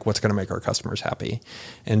about like what's going to make our customers happy.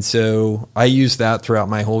 And so I use that throughout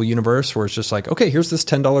my whole universe, where it's just like, okay, here's this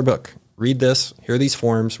 $10 book. Read this. Here are these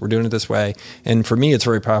forms. We're doing it this way. And for me, it's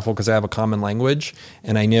very powerful because I have a common language,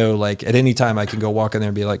 and I know like at any time I can go walk in there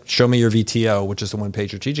and be like, "Show me your VTO," which is the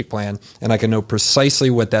one-page strategic plan, and I can know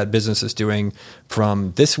precisely what that business is doing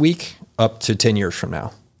from this week up to 10 years from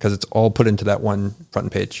now, because it's all put into that one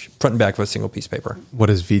front and back of a single piece of paper. What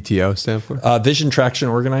does VTO stand for? Vision Traction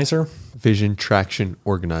Organizer. Vision Traction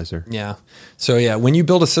Organizer. Yeah. So yeah, when you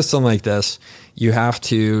build a system like this, you have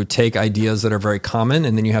to take ideas that are very common,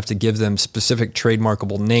 and then you have to give them specific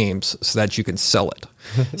trademarkable names so that you can sell it.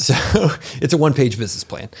 So it's a one-page business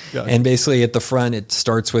plan. And basically at the front, it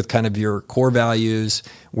starts with kind of your core values,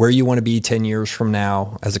 where you want to be 10 years from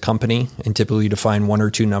now as a company, and typically you define one or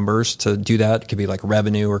two numbers to do that. It could be like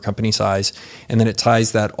revenue or company size. And then it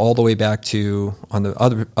ties that all the way back to, on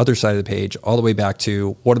the other side of the page, all the way back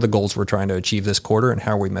to what are the goals we're trying to achieve this quarter and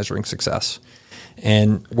how are we measuring success.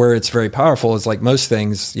 And where it's very powerful is like most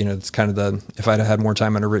things, it's kind of if I'd had more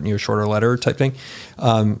time, I'd have written you a shorter letter type thing.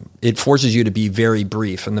 It forces you to be very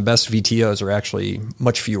brief. And the best VTOs are actually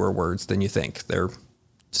much fewer words than you think. They're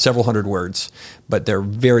several hundred words, but they're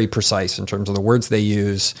very precise in terms of the words they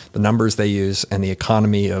use, the numbers they use, and the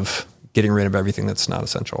economy of getting rid of everything that's not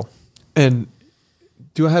essential. And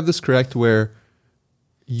do I have this correct where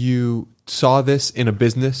you saw this in a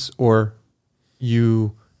business, or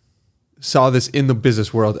you saw this in the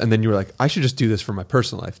business world and then you were like, I should just do this for my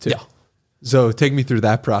personal life too? Yeah. So take me through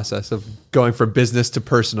that process of going from business to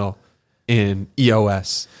personal in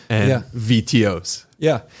EOS and VTOs.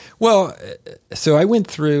 Yeah. Well, so I went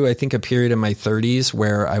through, I think, a period in my 30s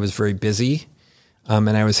where I was very busy. And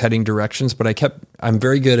I was heading directions, but I'm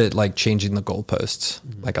very good at like changing the goalposts.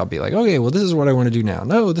 Like I'll be like, okay, well, this is what I want to do now.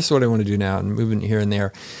 No, this is what I want to do now, and moving here and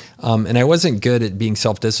there. And I wasn't good at being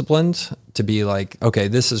self-disciplined to be like, okay,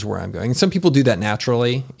 this is where I'm going. And some people do that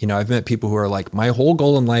naturally. You know, I've met people who are like, my whole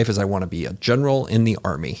goal in life is I want to be a general in the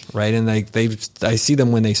army, right? And I see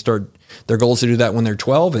them when they start their goals to do that when they're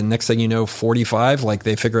 12, and next thing you know, 45, like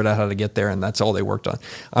they figured out how to get there, and that's all they worked on.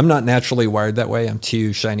 I'm not naturally wired that way. I'm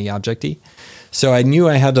too shiny objecty. So I knew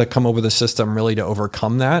I had to come up with a system really to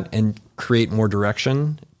overcome that and create more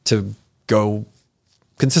direction to go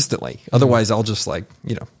consistently. Otherwise, I'll just like,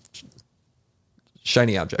 you know,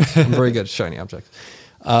 shiny objects. I'm very good at shiny objects.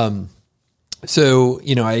 So,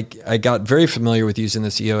 you know, I got very familiar with using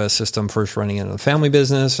this EOS system, first running it in a family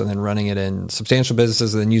business and then running it in substantial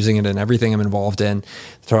businesses and then using it in everything I'm involved in.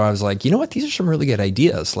 So I was like, you know what? These are some really good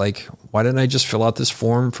ideas. Like, why didn't I just fill out this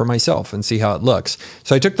form for myself and see how it looks?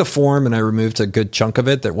 So I took the form and I removed a good chunk of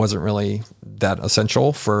it that wasn't really that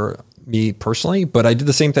essential for me personally, but I did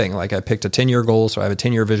the same thing. Like I picked a 10-year goal. So I have a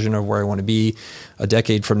 10-year vision of where I want to be a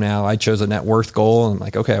decade from now. I chose a net worth goal. And I'm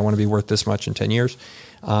like, okay, I want to be worth this much in 10 years.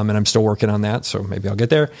 And I'm still working on that. So maybe I'll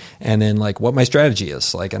get there. And then like what my strategy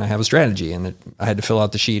is like, and I have a strategy, and I had to fill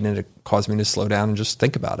out the sheet, and it caused me to slow down and just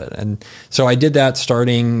think about it. And so I did that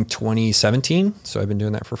starting 2017. So I've been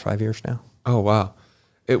doing that for 5 years now. Oh, wow.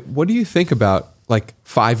 What do you think about like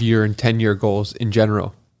 5-year and 10-year goals in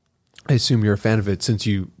general? I assume you're a fan of it since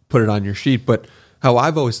you put it on your sheet, but how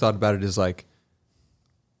I've always thought about it is like,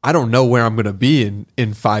 I don't know where I'm going to be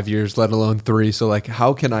in 5 years, let alone 3. So like,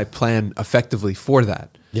 how can I plan effectively for that?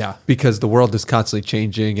 Yeah. Because the world is constantly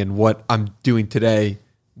changing, and what I'm doing today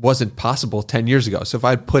wasn't possible 10 years ago. So if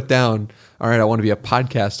I'd put down, all right, I want to be a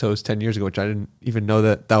podcast host 10 years ago, which I didn't even know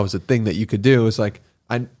that was a thing that you could do. It's like,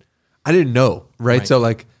 I didn't know. Right. So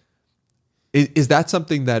like, is that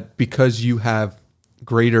something that because you have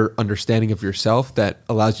greater understanding of yourself that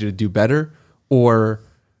allows you to do better? Or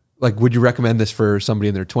like, would you recommend this for somebody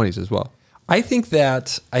in their 20s as well? I think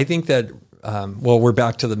that, well, we're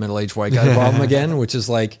back to the middle-aged white guy problem again, which is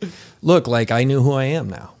like, look, like I knew who I am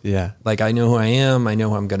now. Yeah. Like I know who I am. I know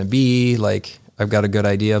who I'm going to be. Like I've got a good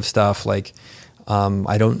idea of stuff. Like, I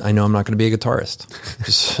know I'm not going to be a guitarist.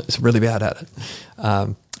 Just really bad at it.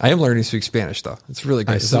 I am learning to speak Spanish though. It's really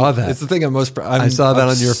great. I saw that. It's the thing I'm most proud of. I saw that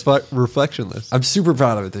on your reflection list. I'm super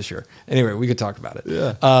proud of it this year. Anyway, we could talk about it.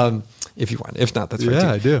 Yeah. If you want. If not, that's fine too.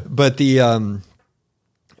 Yeah, I do.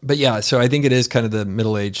 But yeah, so I think it is kind of the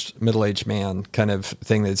middle-aged man kind of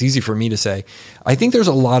thing that's easy for me to say. I think there's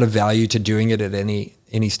a lot of value to doing it at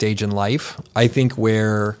any stage in life. I think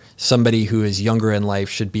where somebody who is younger in life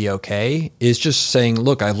should be okay is just saying,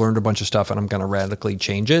 look, I've learned a bunch of stuff and I'm going to radically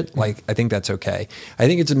change it. Like, I think that's okay. I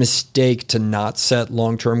think it's a mistake to not set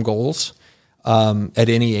long-term goals at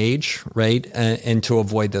any age, right? And to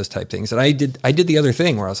avoid those type things. And I did the other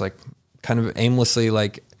thing where I was like kind of aimlessly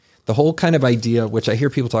like, the whole kind of idea, which I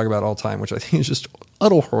hear people talk about all the time, which I think is just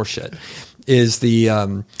utter horseshit, is the,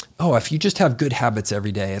 if you just have good habits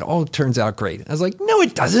every day, it all turns out great. I was like, no,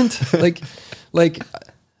 it doesn't.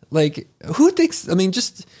 like who thinks, I mean,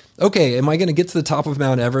 just, okay, am I going to get to the top of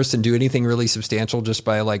Mount Everest and do anything really substantial just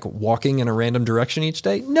by like walking in a random direction each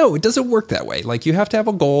day? No, it doesn't work that way. Like you have to have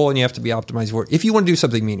a goal and you have to be optimized for it. If you want to do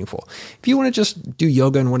something meaningful, if you want to just do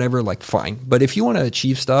yoga and whatever, like fine. But if you want to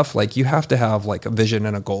achieve stuff, like you have to have like a vision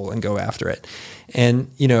and a goal and go after it.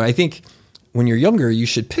 And, you know, I think when you're younger, you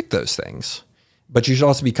should pick those things. But you should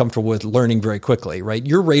also be comfortable with learning very quickly, right?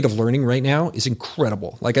 Your rate of learning right now is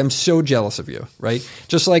incredible. Like, I'm so jealous of you, right?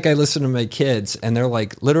 Just like I listen to my kids and they're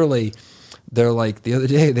like, literally, they're like, the other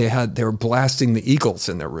day they were blasting the Eagles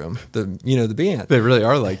in their room, the band. They really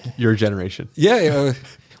are like your generation. Yeah.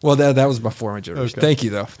 Well, that was before my generation. Okay. Thank you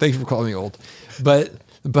though. Thank you for calling me old. But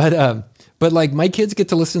like my kids get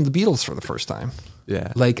to listen to the Beatles for the first time.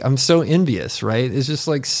 Yeah. Like, I'm so envious, right? It's just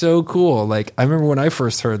like so cool. Like, I remember when I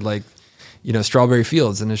first heard like, Strawberry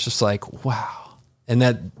Fields, and it's just like, wow. And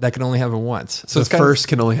that can only happen once. So the first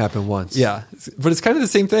can only happen once. Yeah. But it's kind of the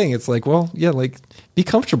same thing. It's like, well, yeah, like be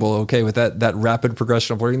comfortable, okay, with that rapid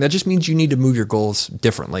progression of learning. That just means you need to move your goals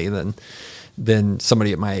differently than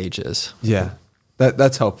somebody at my age is. Yeah.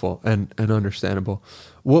 That's helpful and understandable.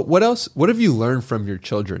 What else? What have you learned from your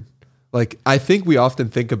children? Like, I think we often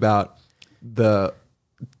think about the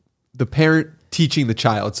the parent teaching the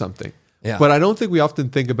child something. Yeah. But I don't think we often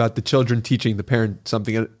think about the children teaching the parent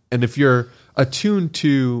something. And if you're attuned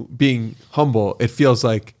to being humble, it feels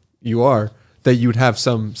like you are, that you would have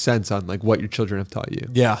some sense on like what your children have taught you.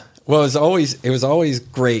 Yeah. Well, it was always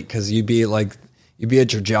great because you'd be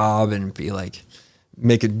at your job and be like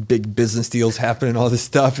making big business deals happen and all this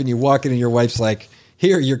stuff. And you walk in and your wife's like,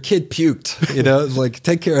 here, your kid puked, like,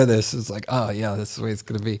 take care of this. It's like, oh yeah, that's the way it's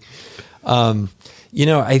going to be.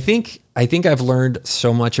 I think I've learned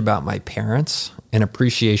so much about my parents and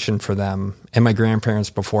appreciation for them and my grandparents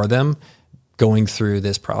before them going through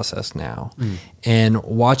this process now, and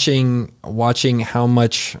watching how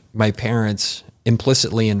much my parents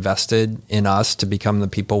implicitly invested in us to become the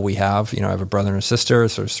people we have. I have a brother and a sister,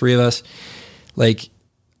 so there's three of us. Like,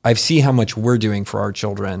 I see how much we're doing for our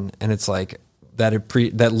children, and it's like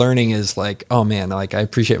that learning is like, oh man, like I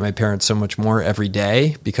appreciate my parents so much more every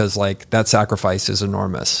day because like that sacrifice is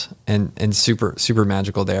enormous and super, super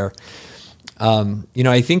magical there.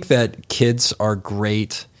 I think that kids are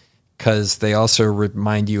great because they also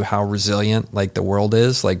remind you how resilient like the world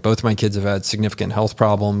is. Like both my kids have had significant health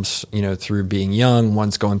problems, through being young.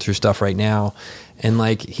 One's going through stuff right now. And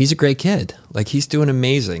like, he's a great kid. Like he's doing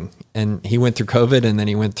amazing. And he went through COVID and then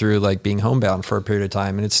he went through like being homebound for a period of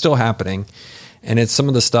time, and it's still happening. And it's some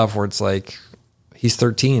of the stuff where it's like, he's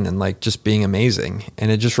 13 and like just being amazing. And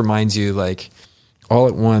it just reminds you like all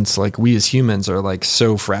at once, like we as humans are like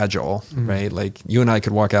so fragile, right? Like you and I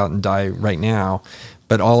could walk out and die right now,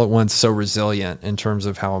 but all at once so resilient in terms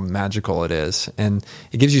of how magical it is. And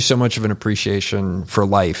it gives you so much of an appreciation for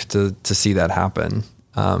life to see that happen.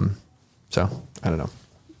 So I don't know.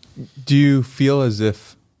 Do you feel as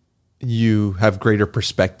if you have greater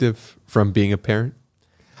perspective from being a parent?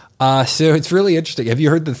 So it's really interesting. Have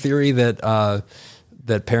you heard the theory that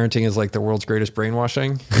that parenting is like the world's greatest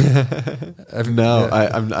brainwashing? No,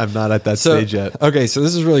 I'm not at that stage yet. Okay, so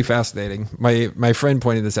this is really fascinating. My friend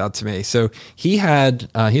pointed this out to me. So he's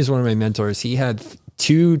one of my mentors. He had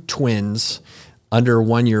two twins under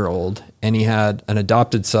 1 year old, and he had an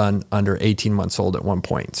adopted son under 18 months old at one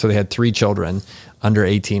point. So they had three children under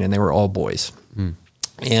 18, and they were all boys.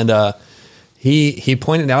 And he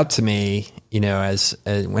pointed out to me, as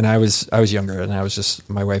when I was younger, and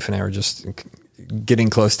my wife and I were just getting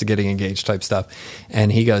close to getting engaged type stuff.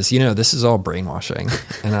 And he goes, this is all brainwashing.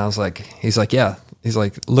 And I was like, he's like, yeah. He's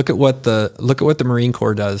like, look at what the Marine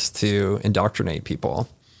Corps does to indoctrinate people.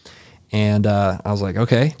 And I was like,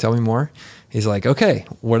 okay, tell me more. He's like, okay,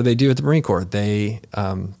 what do they do at the Marine Corps? They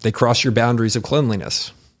cross your boundaries of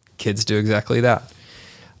cleanliness. Kids do exactly that.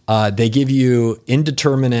 They give you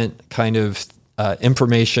indeterminate kind of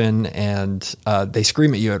information, and they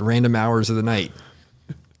scream at you at random hours of the night.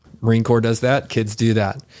 Marine Corps does that. Kids do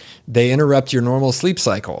that. They interrupt your normal sleep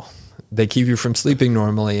cycle. They keep you from sleeping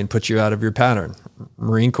normally and put you out of your pattern.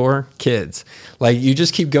 Marine Corps, kids. Like you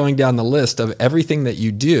just keep going down the list of everything that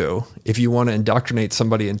you do if you want to indoctrinate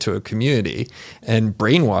somebody into a community and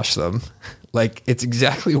brainwash them. Like it's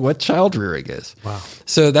exactly what child rearing is. Wow.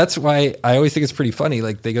 So that's why I always think it's pretty funny.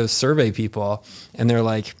 Like they go survey people and they're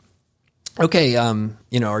like, okay,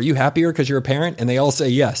 are you happier because you're a parent? And they all say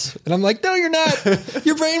yes. And I'm like, no, you're not.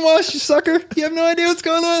 You're brainwashed, you sucker. You have no idea what's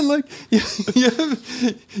going on. Like, you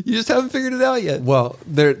just haven't figured it out yet. Well,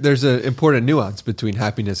 there's an important nuance between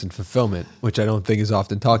happiness and fulfillment, which I don't think is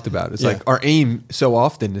often talked about. It's like our aim so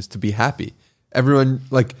often is to be happy. Everyone,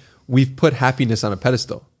 like, we've put happiness on a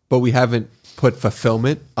pedestal, but we haven't put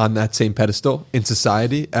fulfillment on that same pedestal in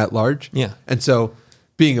society at large. Yeah. And so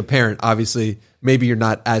being a parent, obviously, maybe you're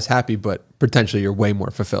not as happy, but potentially you're way more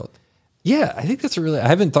fulfilled. Yeah, I think I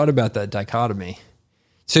haven't thought about that dichotomy.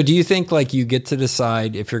 So do you think like you get to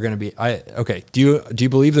decide if you're going to be, do you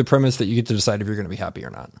believe the premise that you get to decide if you're going to be happy or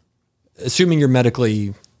not? Assuming you're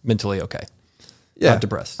mentally okay. Yeah. Not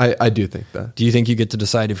depressed. I do think that. Do you think you get to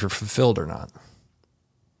decide if you're fulfilled or not?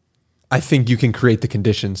 I think you can create the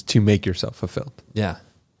conditions to make yourself fulfilled. Yeah.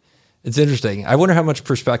 It's interesting. I wonder how much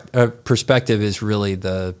perspective is really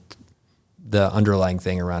the underlying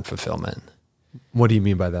thing around fulfillment. What do you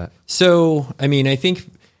mean by that? So, I mean, I think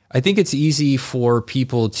it's easy for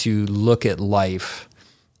people to look at life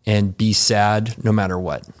and be sad no matter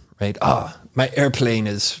what, right? My airplane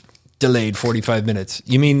is delayed 45 minutes.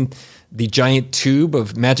 You mean the giant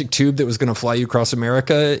magic tube that was going to fly you across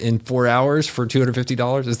America in 4 hours for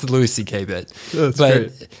 $250? It's the Louis C.K. bit. That's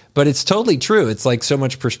great. But it's totally true. It's like so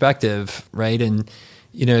much perspective, right? And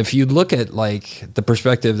if you look at like the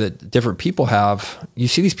perspective that different people have, you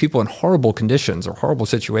see these people in horrible conditions or horrible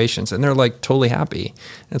situations, and they're like totally happy.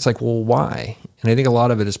 And it's like, well, why? And I think a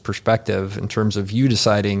lot of it is perspective in terms of you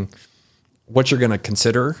deciding what you're going to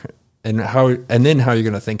consider and then how you're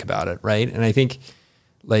going to think about it. Right. And I think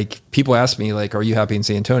like people ask me like, are you happy in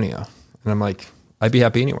San Antonio? And I'm like, I'd be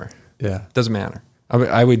happy anywhere. Yeah. Doesn't matter.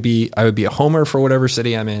 I would be a homer for whatever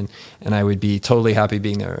city I'm in, and I would be totally happy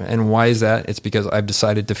being there. And why is that? It's because I've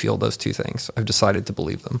decided to feel those two things. I've decided to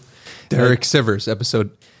believe them. Derek Sivers,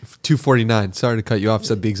 episode 249. Sorry to cut you off.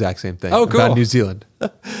 Said the exact same thing. Oh, cool. About New Zealand.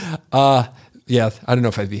 Yeah, I don't know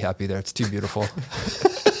if I'd be happy there. It's too beautiful.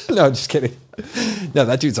 No, just kidding. No,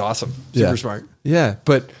 that dude's awesome. Super smart. Yeah,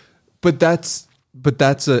 but that's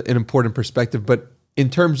an important perspective. But in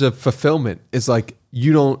terms of fulfillment, it's like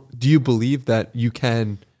do you believe that you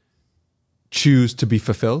can choose to be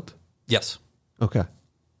fulfilled? Yes. Okay.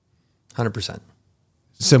 100%.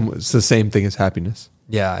 It's the same thing as happiness.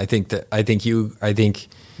 Yeah, I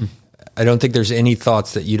don't think there's any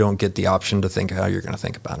thoughts that you don't get the option to think how you're going to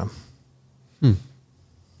think about them.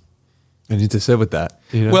 I need to sit with that.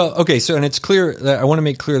 You know? Well, okay. So, and it's clear that I want to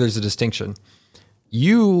make clear there's a distinction.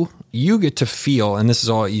 You get to feel, and this is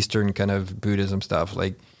all Eastern kind of Buddhism stuff.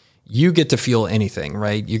 Like you get to feel anything,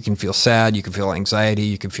 right? You can feel sad. You can feel anxiety.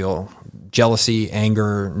 You can feel jealousy,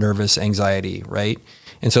 anger, nervous, anxiety, right?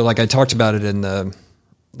 And so like I talked about it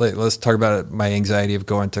let's talk about my anxiety of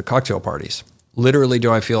going to cocktail parties. Literally,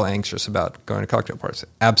 do I feel anxious about going to cocktail parties?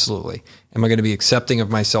 Absolutely. Am I going to be accepting of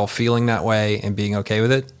myself feeling that way and being okay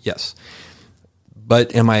with it? Yes.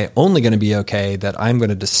 But am I only going to be okay that I'm going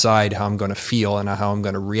to decide how I'm going to feel and how I'm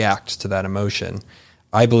going to react to that emotion?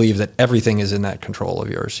 I believe that everything is in that control of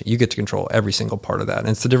yours. You get to control every single part of that. And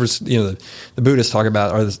it's the difference, the Buddhists talk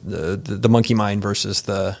about are the monkey mind versus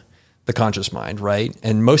the conscious mind, right?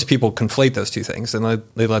 And most people conflate those two things and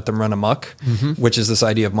they let them run amok, which is this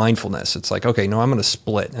idea of mindfulness. It's like, okay, no, I'm going to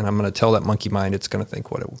split and I'm going to tell that monkey mind it's going to think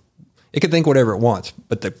it can think whatever it wants,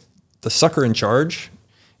 but the sucker in charge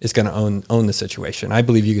is going to own the situation. I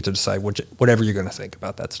believe you get to decide whatever you're going to think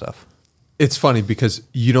about that stuff. It's funny because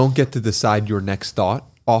you don't get to decide your next thought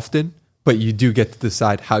often, but you do get to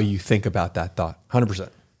decide how you think about that thought. 100%.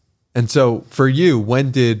 And so for you,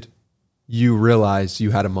 when did you realize you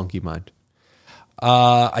had a monkey mind?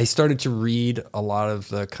 I started to read a lot of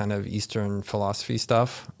the kind of Eastern philosophy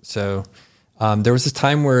stuff. So there was this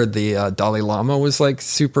time where the Dalai Lama was like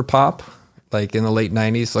super pop, like in the late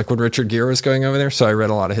 90s, like when Richard Gere was going over there. So I read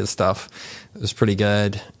a lot of his stuff. It was pretty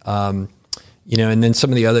good. And then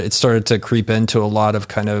some of the other, it started to creep into a lot of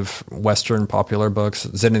kind of Western popular books,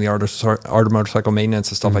 Zen and the Art of Motorcycle Maintenance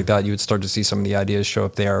and stuff like that. You would start to see some of the ideas show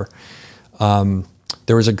up there.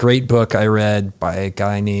 There was a great book I read by a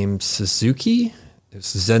guy named Suzuki. It was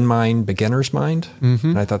Zen Mind, Beginner's Mind.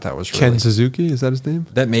 And I thought that was really... Ken Suzuki, is that his name?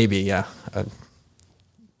 That may be, yeah. It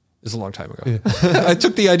was a long time ago. Yeah. I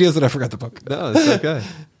took the ideas and I forgot the book. No, it's okay.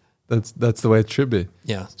 That's the way it should be.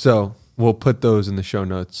 Yeah. So we'll put those in the show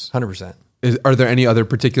notes. 100%. Are there any other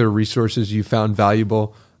particular resources you found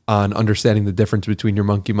valuable on understanding the difference between your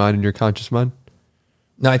monkey mind and your conscious mind?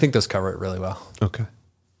 No, I think those cover it really well. Okay.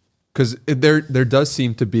 Because there does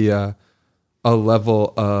seem to be a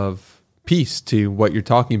level of peace to what you're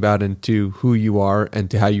talking about and to who you are and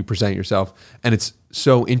to how you present yourself. And it's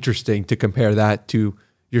so interesting to compare that to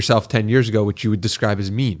yourself 10 years ago, which you would describe as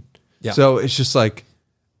mean. Yeah. So it's just like,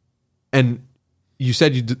 and you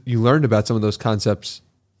said you learned about some of those concepts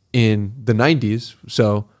in the 90s.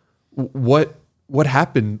 So what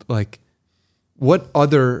happened? Like, what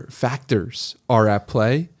other factors are at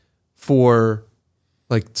play for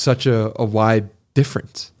like such a wide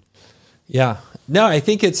difference? Yeah. No, I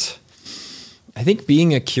think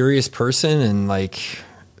being a curious person and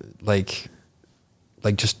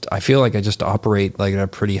just, I feel like I just operate like at a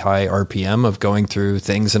pretty high RPM of going through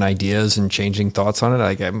things and ideas and changing thoughts on it.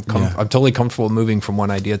 Like I'm totally comfortable moving from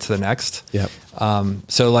one idea to the next. Yep.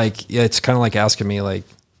 So like, yeah, it's kind of like asking me like,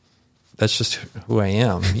 that's just who I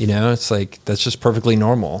am. It's like, that's just perfectly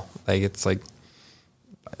normal. Like, it's like,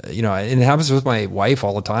 and it happens with my wife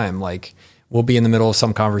all the time. Like we'll be in the middle of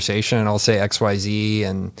some conversation and I'll say XYZ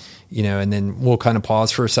and then we'll kind of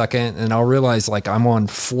pause for a second and I'll realize like I'm on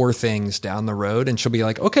 4 things down the road and she'll be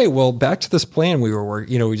like, okay, well back to this plan we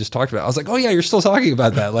just talked about. I was like, oh yeah, you're still talking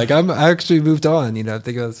about that. Like I actually moved on, I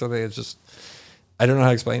think about something. It's just, I don't know how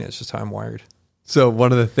to explain it. It's just how I'm wired. So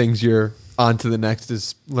one of the things you're on to the next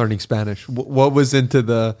is learning Spanish. What was into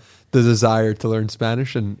the desire to learn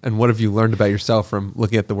Spanish and what have you learned about yourself from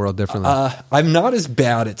looking at the world differently? I'm not as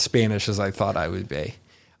bad at Spanish as I thought I would be.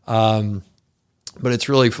 But it's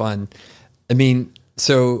really fun. I mean,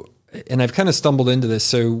 and I've kind of stumbled into this.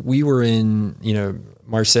 So we were in,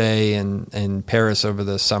 Marseille and Paris over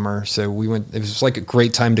the summer. So we went, it was like a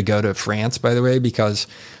great time to go to France, by the way, because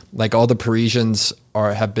like all the Parisians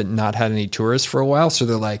have been not had any tourists for a while, so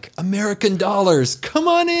they're like, American dollars, come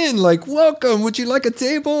on in, like, welcome. Would you like a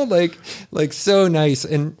table? Like so nice.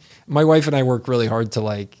 And my wife and I work really hard to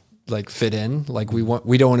like fit in. Like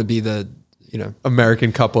we don't want to be the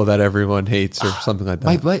American couple that everyone hates or something like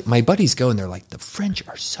that. My buddies go and they're like, the French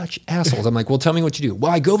are such assholes. I'm like, well, tell me what you do.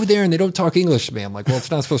 Well, I go over there and they don't talk English to me. I'm like, well,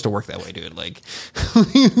 it's not supposed to work that way, dude. Like,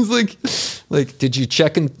 it's like, did you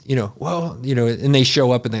check and, and they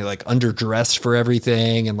show up and they like underdress for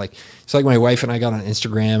everything. And like, it's like my wife and I got on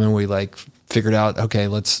Instagram and we like figured out, okay,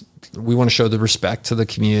 we want to show the respect to the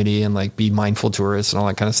community and like be mindful tourists and all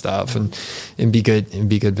that kind of stuff and be good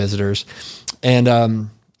visitors. And,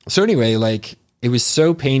 so anyway, like it was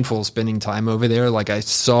so painful spending time over there. Like I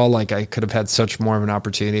saw like I could have had such more of an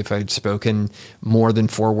opportunity if I'd spoken more than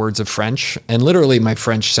 4 words of French. And literally my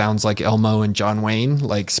French sounds like Elmo and John Wayne,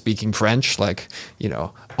 like speaking French, like,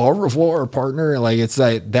 au revoir, partner. Like it's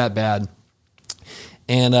like that bad.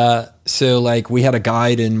 And so like we had a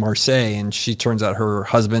guide in Marseille and she turns out her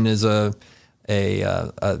husband is a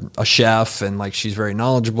chef and like she's very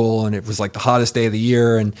knowledgeable, and it was like the hottest day of the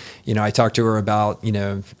year. And I talked to her about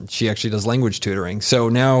she actually does language tutoring. So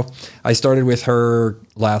now I started with her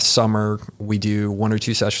last summer. We do 1 or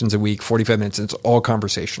 2 sessions a week, 45 minutes. It's all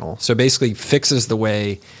conversational. So basically fixes the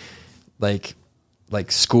way like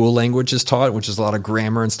school language is taught, which is a lot of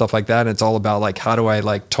grammar and stuff like that. And it's all about like how do I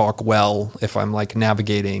like talk well if I'm like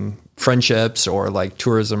navigating friendships or like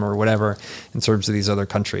tourism or whatever in terms of these other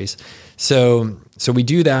countries. So we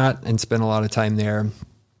do that and spend a lot of time there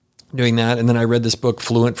doing that. And then I read this book,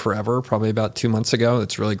 Fluent Forever, probably about 2 months ago.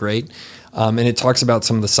 It's really great. And it talks about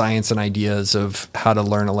some of the science and ideas of how to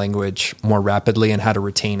learn a language more rapidly and how to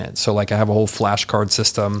retain it. So like I have a whole flashcard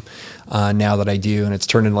system now that I do, and it's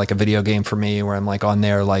turned into like a video game for me where I'm like on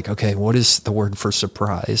there, like, okay, what is the word for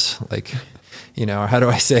surprise? Like, how do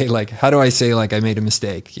I say like I made a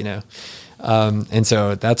mistake, And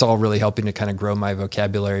so that's all really helping to kind of grow my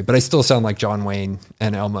vocabulary, but I still sound like John Wayne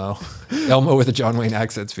and Elmo with a John Wayne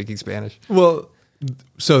accent speaking Spanish. Well,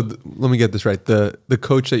 so let me get this right. The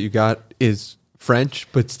coach that you got is French,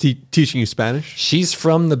 but teaching you Spanish? She's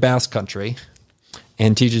from the Basque Country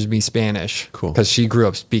and teaches me Spanish. Cool. Because she grew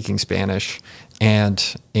up speaking Spanish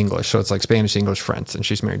and English. So it's like Spanish, English, French, and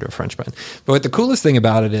she's married to a Frenchman. But what the coolest thing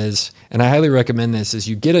about it is, and I highly recommend this, is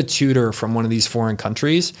you get a tutor from one of these foreign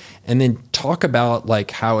countries and then talk about like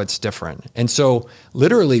how it's different. And so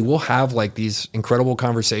literally we'll have like these incredible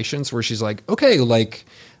conversations where she's like, okay, like,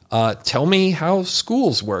 tell me how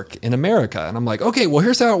schools work in America. And I'm like, okay, well,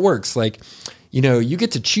 here's how it works. Like, you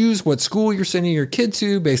get to choose what school you're sending your kid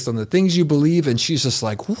to based on the things you believe. And she's just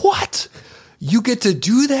like, what? You get to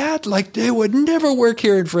do that? Like, they would never work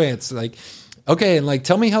here in France. Like, okay, and like,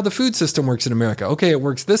 tell me how the food system works in America. Okay, it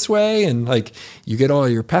works this way, and like, you get all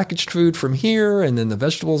your packaged food from here, and then the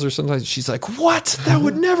vegetables are sometimes. She's like, what? That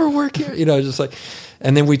would never work here. Just like,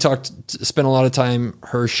 and then we spent a lot of time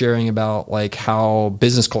her sharing about like how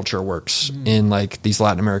business culture works in like these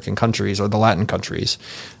Latin American countries or the Latin countries,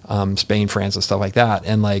 Spain, France, and stuff like that,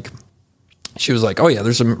 and like. She was like, oh yeah,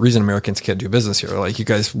 there's a reason Americans can't do business here. Like you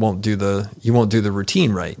guys won't do the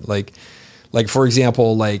routine right. Like for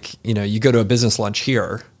example, like, you go to a business lunch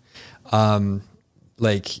here,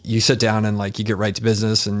 like you sit down and like you get right to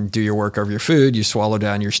business and do your work over your food, you swallow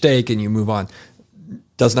down your steak and you move on.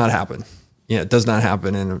 Does not happen. It does not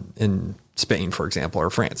happen in Spain, for example, or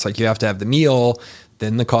France. Like you have to have the meal,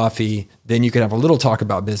 then the coffee, then you can have a little talk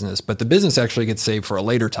about business, but the business actually gets saved for a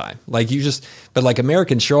later time. Like but like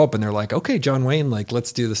Americans show up and they're like, okay, John Wayne, like,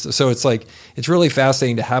 let's do this. So it's like, it's really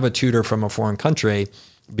fascinating to have a tutor from a foreign country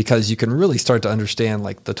because you can really start to understand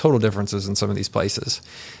like the total differences in some of these places.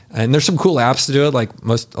 And there's some cool apps to do it. Like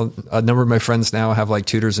a number of my friends now have like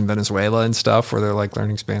tutors in Venezuela and stuff where they're like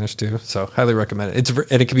learning Spanish too. So highly recommend it.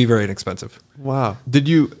 And it can be very inexpensive. Wow. Did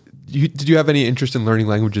you have any interest in learning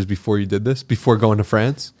languages before you did this, before going to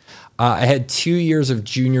France? I had 2 years of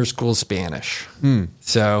junior school Spanish.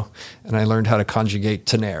 So, and I learned how to conjugate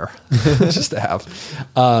tener, just to have.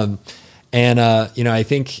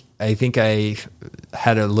 I think I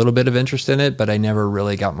had a little bit of interest in it, but I never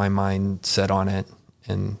really got my mind set on it.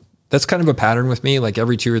 And that's kind of a pattern with me. Like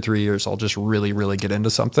every 2 or 3 years, I'll just really, really get into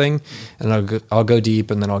something and I'll go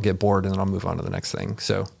deep and then I'll get bored and then I'll move on to the next thing.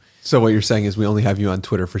 So what you're saying is we only have you on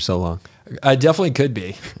Twitter for so long. I definitely could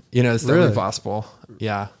be, it's definitely possible.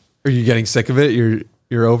 Yeah. Are you getting sick of it?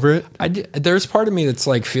 You're over it? There's part of me that's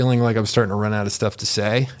like feeling like I'm starting to run out of stuff to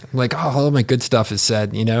say. I'm like, oh, all my good stuff is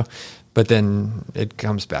said, but then it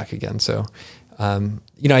comes back again. So,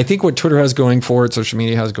 I think what Twitter has going for it, social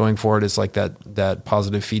media has going for it is like that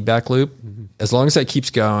positive feedback loop. Mm-hmm. As long as that keeps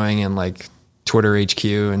going and like Twitter HQ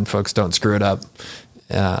and folks don't screw it up,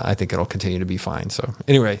 I think it'll continue to be fine. So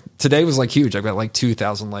anyway, today was like huge. I've got like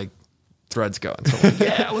 2,000 like threads going. So I'm like,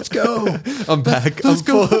 yeah, let's go. I'm back. I'm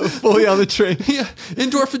fully on the train. Yeah,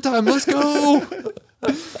 endorphin time. Let's go.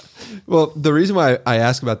 Well, the reason why I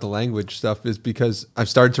ask about the language stuff is because I've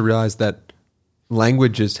started to realize that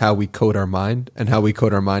language is how we code our mind, and how we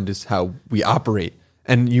code our mind is how we operate.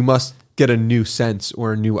 And you must get a new sense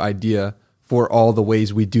or a new idea for all the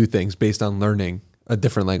ways we do things based on learning a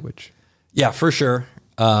different language. Yeah, for sure.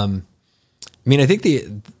 I mean, I think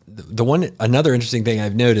another interesting thing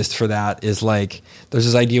I've noticed for that is like, there's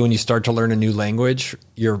this idea when you start to learn a new language,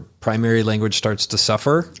 your primary language starts to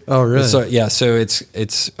suffer. Oh, really? So yeah, so it's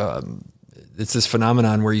this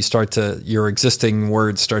phenomenon where your existing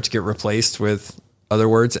words start to get replaced with other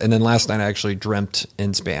words. And then last night I actually dreamt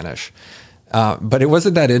in Spanish, but it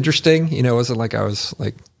wasn't that interesting. It wasn't like I was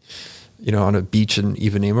like, on a beach in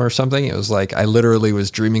Ipanema or something. It was like, I literally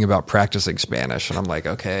was dreaming about practicing Spanish, and I'm like,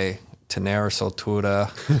 okay, tener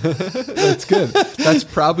soltura. That's good. That's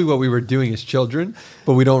probably what we were doing as children,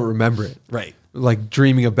 but we don't remember it. Right. Like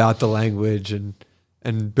dreaming about the language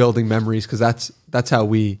and building memories, because that's how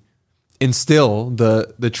we instill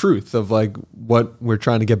the truth of like what we're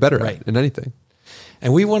trying to get better at in anything.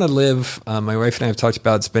 And we want to live, my wife and I have talked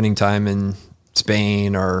about spending time in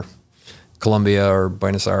Spain or Colombia or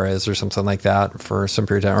Buenos Aires or something like that for some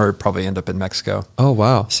period of time, or probably end up in Mexico. Oh,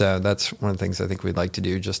 wow. So that's one of the things I think we'd like to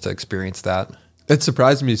do, just to experience that. It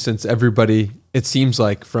surprised me, since everybody, it seems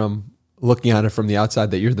like from looking at it from the outside,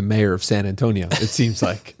 that you're the mayor of San Antonio. It seems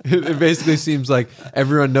like. It basically seems like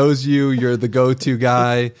everyone knows you. You're the go-to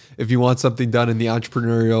guy. If you want something done in the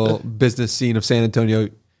entrepreneurial business scene of San Antonio,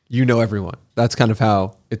 you know everyone. That's kind of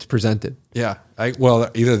how it's presented. Yeah. Well,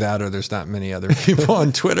 either that or there's not many other people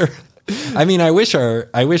on Twitter. I mean, I wish our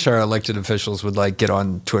elected officials would like get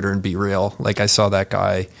on Twitter and be real. Like I saw that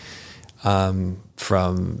guy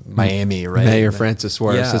from Miami, right? Mayor Francis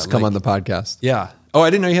Suarez has come on the podcast. Yeah. Oh, I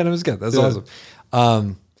didn't know you had him as a guest. That's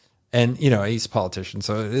awesome. And he's a politician,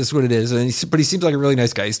 so it is what it is. But he seems like a really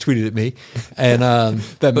nice guy. He's tweeted at me, and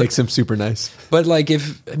that makes him super nice. But like,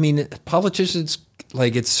 politicians,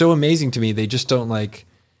 like, it's so amazing to me. They just don't like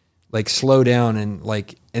slow down and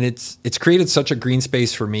it's created such a green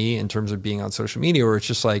space for me in terms of being on social media, where it's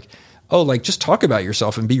just like, oh, like just talk about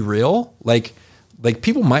yourself and be real. Like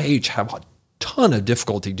people my age have a ton of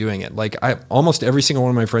difficulty doing it. Like almost every single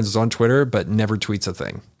one of my friends is on Twitter, but never tweets a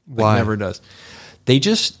thing. Why? Never does. They're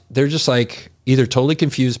just like either totally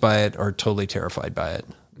confused by it or totally terrified by it.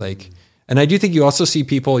 Like, and I do think you'll see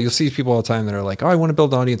people all the time that are like, oh, I want to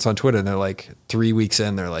build an audience on Twitter. And they're like 3 weeks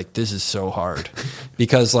in, they're like, this is so hard.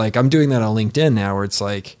 Because like, I'm doing that on LinkedIn now, where it's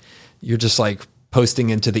like, you're just like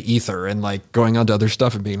posting into the ether and like going on to other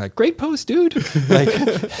stuff and being like, great post, dude. Like,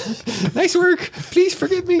 nice work. Please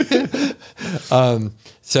forgive me.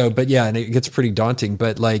 But yeah, and it gets pretty daunting,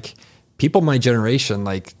 but like people my generation,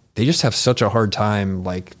 like they just have such a hard time,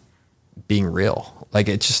 like being real. Like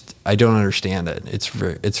I don't understand it.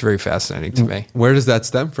 It's very fascinating to me. Where does that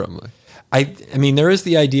stem from? I mean, there is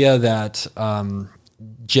the idea that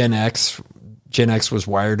Gen X was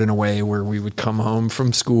wired in a way where we would come home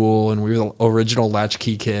from school and we were the original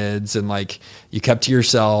latchkey kids, and like you kept to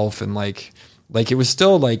yourself, and like it was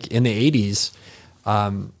still like in the 80s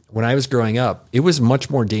when I was growing up, it was much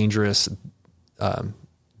more dangerous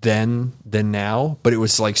then than now, but it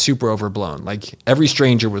was like super overblown. Like every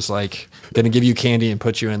stranger was like going to give you candy and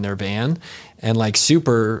put you in their van, and like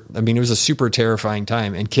it was a super terrifying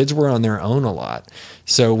time, and kids were on their own a lot.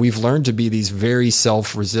 So we've learned to be these very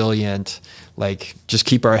self-resilient, like just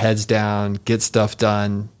keep our heads down, get stuff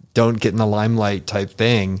done, don't get in the limelight type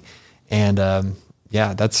thing. And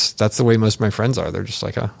that's the way most of my friends are. They're just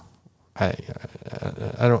like, I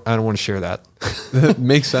don't want to share that. That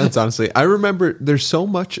makes sense, honestly. I remember there's so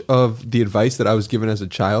much of the advice that I was given as a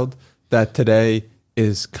child that today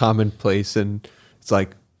is commonplace, and it's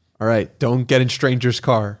like, all right, don't get in stranger's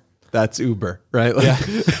car. That's Uber, right? Like,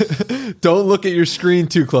 yeah. Don't look at your screen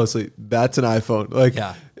too closely. That's an iPhone. Like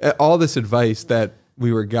all this advice that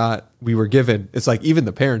we were given, it's like even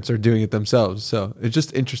the parents are doing it themselves. So it's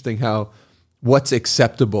just interesting how what's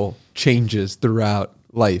acceptable changes throughout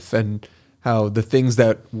life, and how the things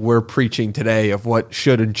that we're preaching today of what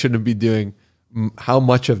should and shouldn't be doing, how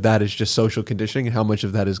much of that is just social conditioning and how much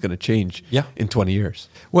of that is going to change in 20 years.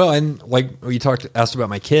 Well, and like you asked about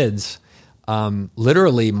my kids,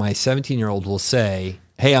 literally my 17-year-old will say,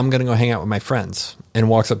 hey, I'm going to go hang out with my friends, and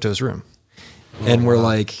walks up to his room. And we're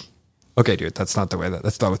like, okay, dude, that's not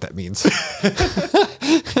what that means.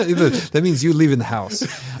 That means you leaving the house.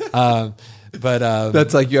 But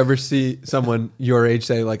That's like, you ever see someone your age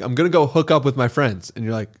say like, I'm going to go hook up with my friends. And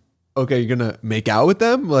you're like, okay, you're going to make out with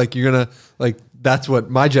them? Like, you're going to like, that's what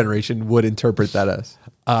my generation would interpret that as.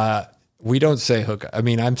 we don't say hook. I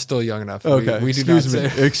mean, I'm still young enough. Okay. We do not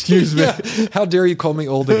say. Excuse me. Yeah. How dare you call me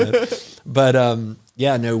old again? But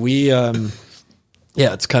yeah, no, we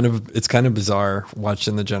yeah, it's kind of bizarre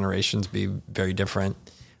watching the generations be very different.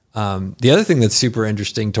 The other thing that's super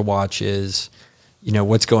interesting to watch is,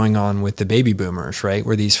 what's going on with the baby boomers, right?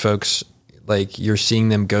 Where these folks, like, you're seeing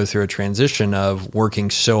them go through a transition of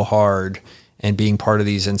working so hard and being part of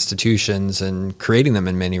these institutions and creating them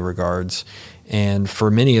in many regards. And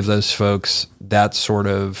for many of those folks, that sort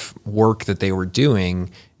of work that they were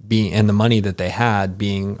doing and the money that they had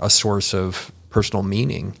being a source of personal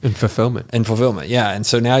meaning And fulfillment. Yeah. And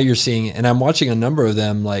so now you're seeing, and I'm watching a number of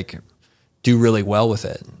them like do really well with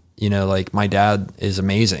it. Like my dad is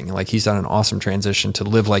amazing. Like he's done an awesome transition to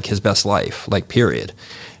live like his best life, like period.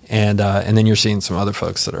 And then you're seeing some other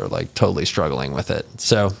folks that are like totally struggling with it.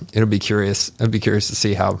 So I'd be curious to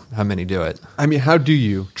see how many do it. I mean, how do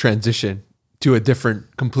you transition to a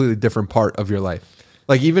completely different part of your life?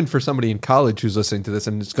 Like even for somebody in college who's listening to this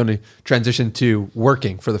and it's going to transition to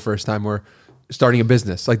working for the first time or starting a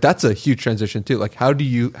business, like that's a huge transition too. Like how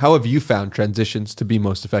have you found transitions to be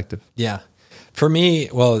most effective? Yeah. For me,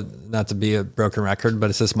 well, not to be a broken record, but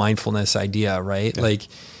it's this mindfulness idea, right? Yeah. Like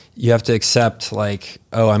you have to accept like,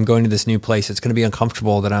 oh, I'm going to this new place. It's going to be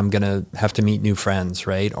uncomfortable that I'm going to have to meet new friends,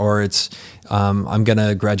 right? Or it's, I'm going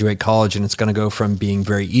to graduate college and it's going to go from being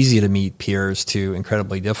very easy to meet peers to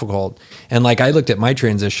incredibly difficult. And like I looked at my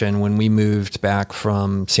transition when we moved back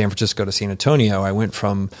from San Francisco to San Antonio. I went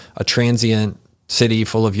from a transient city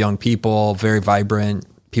full of young people, very vibrant,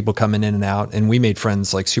 people coming in and out, and we made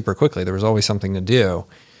friends like super quickly. There was always something to do.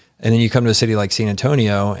 And then you come to a city like San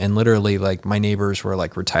Antonio and literally like my neighbors were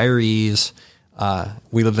like retirees.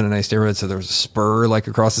 We lived in a nice neighborhood. So there was a Spur like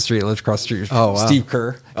across the street. I lived across the street. Oh, wow. Steve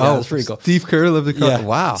Kerr. Yeah, that's pretty cool. Steve Kerr lived across. Yeah.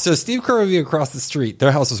 Wow. So Steve Kerr would be across the street.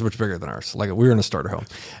 Their house was much bigger than ours. Like we were in a starter home.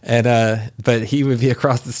 And, but he would be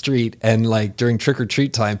across the street and like during trick or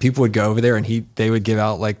treat time, people would go over there and they would give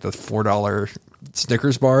out like the $4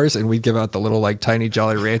 Snickers bars and we'd give out the little like tiny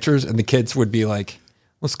Jolly Ranchers and the kids would be like,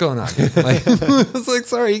 what's going on? Like, I was like,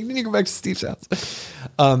 sorry, you need to go back to Steve's house.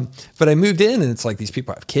 But I moved in and it's like these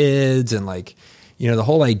people have kids and like, the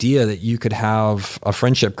whole idea that you could have a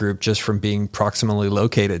friendship group just from being proximally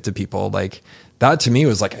located to people, like that to me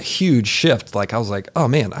was like a huge shift. Like I was like, oh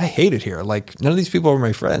man, I hate it here. Like none of these people are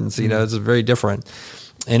my friends, it's very different.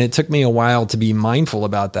 And it took me a while to be mindful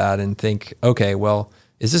about that and think, okay, well,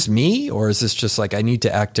 is this me or is this just like I need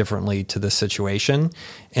to act differently to this situation?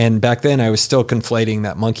 And back then I was still conflating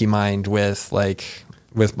that monkey mind with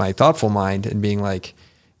my thoughtful mind and being like,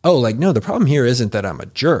 oh, like, no, the problem here isn't that I'm a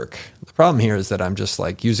jerk. The problem here is that I'm just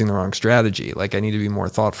like using the wrong strategy. Like I need to be more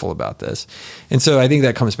thoughtful about this. And so I think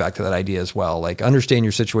that comes back to that idea as well. Like understand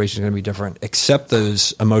your situation is going to be different, accept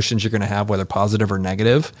those emotions you're going to have, whether positive or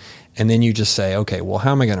negative. And then you just say, okay, well,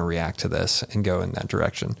 how am I going to react to this and go in that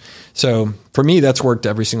direction? So for me, that's worked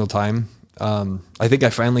every single time. I think I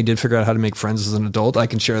finally did figure out how to make friends as an adult. I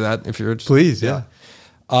can share that if you're Please. Yeah.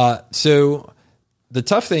 So the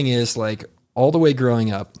tough thing is like all the way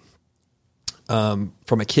growing up,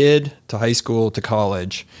 from a kid to high school to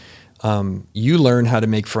college, you learn how to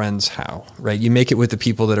make friends how, right? You make it with the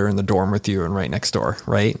people that are in the dorm with you and right next door,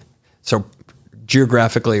 right? So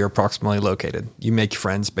geographically or proximally located, you make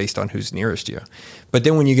friends based on who's nearest you. But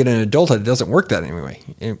then when you get in adulthood, it doesn't work that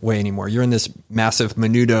way anymore. You're in this massive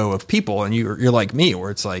menudo of people and you're like me,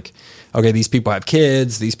 where it's like, okay, these people have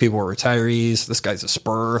kids, these people are retirees, this guy's a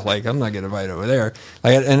Spur, like I'm not getting invited over there.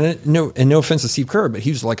 No offense to Steve Kerr, but he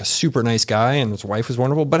was like a super nice guy and his wife was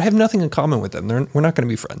wonderful, but I have nothing in common with them. We're not going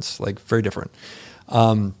to be friends, like very different.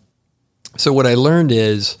 So what I learned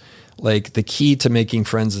is like the key to making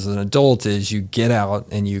friends as an adult is you get out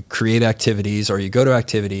and you create activities or you go to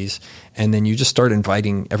activities and then you just start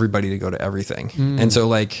inviting everybody to go to everything. And so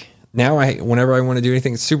like now whenever I want to do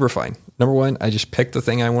anything, it's super fun. Number one, I just pick the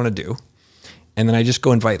thing I want to do. And then I just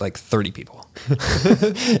go invite like 30 people.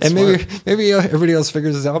 And maybe everybody else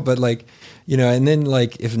figures this out, but like, and then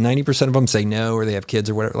like if 90% of them say no, or they have kids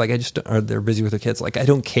or whatever, like or they're busy with their kids. Like I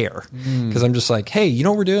don't care because I'm just like, hey, you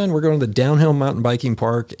know what we're doing? We're going to the downhill mountain biking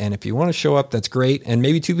park. And if you want to show up, that's great. And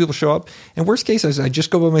maybe 2 people show up. And worst case, I just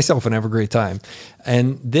go by myself and have a great time.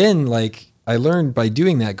 And then like, I learned by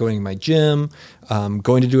doing that, going to my gym,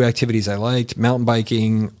 going to do activities I liked, mountain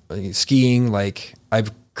biking, skiing, like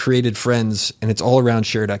I've created friends and it's all around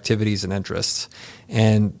shared activities and interests.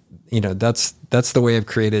 And, that's the way I've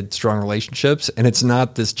created strong relationships. And it's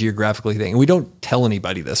not this geographically thing. And we don't tell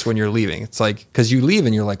anybody this when you're leaving. It's like, because you leave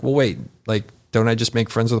and you're like, well, wait, like, don't I just make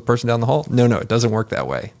friends with the person down the hall? No, it doesn't work that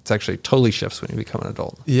way. It's actually totally shifts when you become an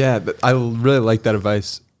adult. Yeah, but I really like that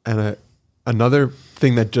advice. And another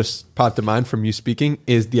thing that just popped to mind from you speaking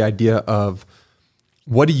is the idea of,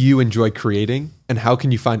 what do you enjoy creating, and how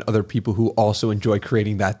can you find other people who also enjoy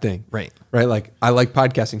creating that thing? Right. Like, I like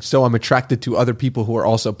podcasting, so I'm attracted to other people who are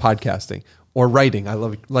also podcasting, or writing. I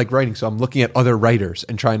like writing, so I'm looking at other writers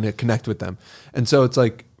and trying to connect with them. And so it's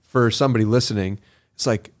like, for somebody listening, it's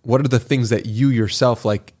like, what are the things that you yourself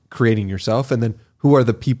like creating yourself, and then who are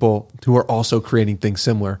the people who are also creating things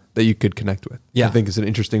similar that you could connect with? Yeah. I think is an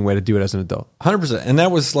interesting way to do it as an adult. 100%. And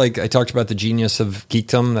that was like, I talked about the genius of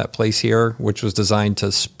Geekdom, that place here, which was designed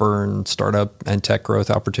to spurn startup and tech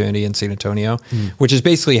growth opportunity in San Antonio, which has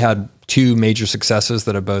basically had two major successes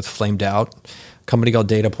that have both flamed out. A company called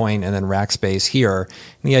DataPoint and then Rackspace here.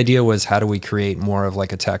 And the idea was, how do we create more of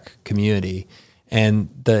like a tech community? And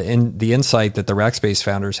the insight that the Rackspace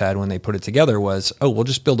founders had when they put it together was, we'll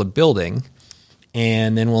just build a building,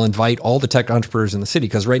 and then we'll invite all the tech entrepreneurs in the city,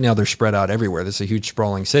 because right now they're spread out everywhere. This is a huge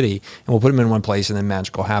sprawling city, and we'll put them in one place, and then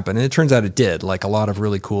magic will happen. And it turns out it did. Like, a lot of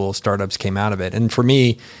really cool startups came out of it. And for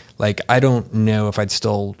me, like, I don't know if I'd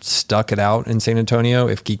still stuck it out in San Antonio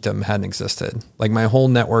if Geekdom hadn't existed. Like, my whole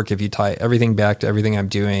network, if you tie everything back to everything I'm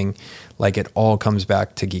doing, like, it all comes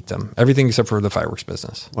back to Geekdom. Everything except for the fireworks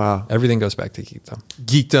business. Wow. Everything goes back to Geekdom.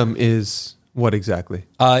 Geekdom is what exactly?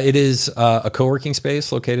 It is a co-working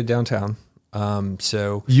space located downtown.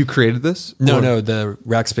 So you created this? No, the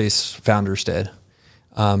Rackspace founders did.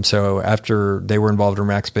 So after they were involved in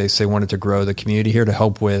Rackspace, they wanted to grow the community here to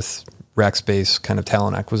help with Rackspace kind of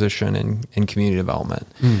talent acquisition and community development.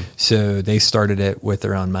 So they started it with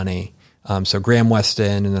their own money. So Graham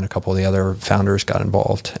Weston and then a couple of the other founders got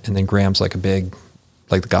involved. And then Graham's like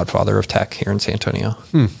the godfather of tech here in San Antonio.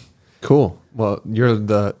 Cool. Well, you're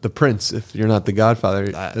the prince if you're not the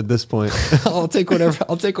godfather at this point. I'll take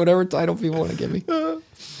whatever title people want to give me.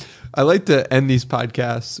 I like to end these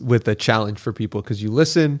podcasts with a challenge for people, because you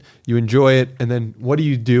listen, you enjoy it, and then what do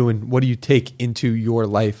you do and what do you take into your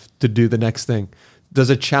life to do the next thing? Does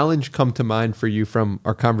a challenge come to mind for you from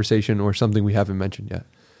our conversation, or something we haven't mentioned yet?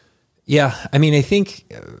 Yeah. I mean, I think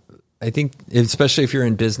especially if you're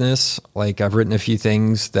in business, like, I've written a few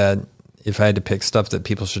things that, if I had to pick stuff that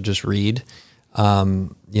people should just read,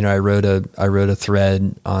 I wrote a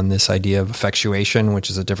thread on this idea of effectuation, which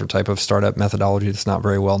is a different type of startup methodology that's not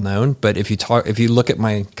very well known. But if you look at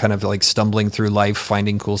my kind of like stumbling through life,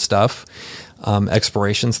 finding cool stuff,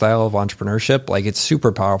 exploration style of entrepreneurship, like, it's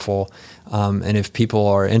super powerful. And if people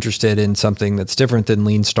are interested in something that's different than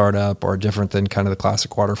lean startup or different than kind of the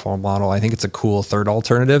classic waterfall model, I think it's a cool third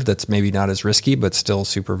alternative that's maybe not as risky, but still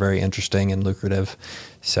super very interesting and lucrative.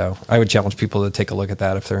 So I would challenge people to take a look at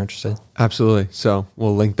that if they're interested. Absolutely. So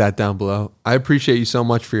we'll link that down below. I appreciate you so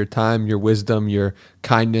much for your time, your wisdom, your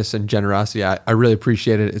kindness and generosity. I really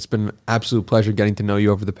appreciate it. It's been an absolute pleasure getting to know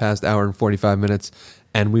you over the past hour and 45 minutes.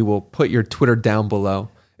 And we will put your Twitter down below.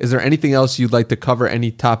 Is there anything else you'd like to cover?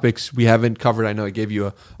 Any topics we haven't covered? I know I gave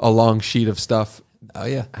you a long sheet of stuff. Oh,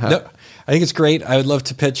 yeah. No, I think it's great. I would love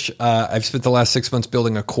to pitch. I've spent the last 6 months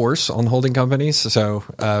building a course on holding companies. So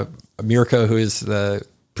Mirko, who is the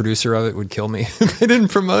producer of it, would kill me if I didn't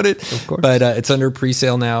promote it. Of course. But it's under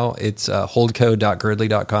pre-sale now. It's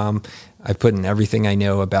holdco.girdley.com. I put in everything I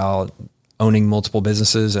know about owning multiple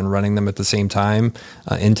businesses and running them at the same time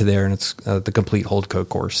into there. And it's the complete Holdco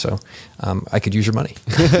course. So I could use your money.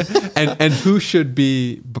 and who should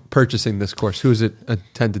be purchasing this course? Who is it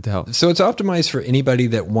intended to help? So it's optimized for anybody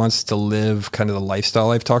that wants to live kind of the lifestyle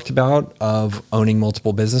I've talked about of owning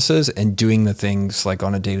multiple businesses and doing the things like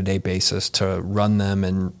on a day-to-day basis to run them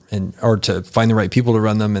and or to find the right people to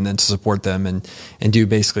run them and then to support them and do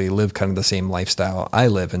basically live kind of the same lifestyle I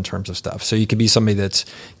live in terms of stuff. So you could be somebody that's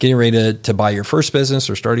getting ready to buy your first business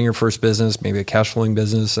or starting your first business, maybe a cash flowing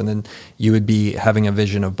business. And then you would be having a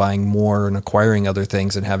vision of buying more and acquiring other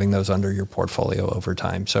things and having those under your portfolio over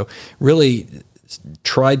time. So really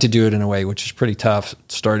tried to do it in a way which is pretty tough,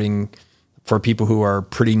 starting for people who are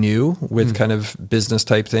pretty new with kind of business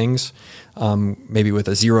type things, maybe with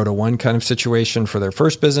a 0 to 1 kind of situation for their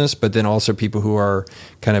first business, but then also people who are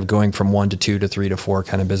kind of going from 1 to 2 to 3 to 4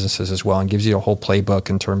 kind of businesses as well, and gives you a whole playbook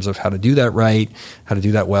in terms of how to do that right, how to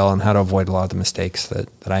do that well, and how to avoid a lot of the mistakes that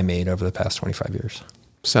I made over the past 25 years.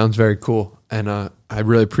 Sounds very cool. And I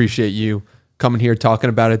really appreciate you coming here, talking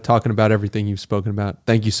about everything you've spoken about.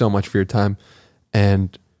 Thank you so much for your time.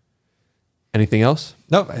 And Anything else?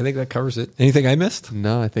 No, I think that covers it. Anything I missed?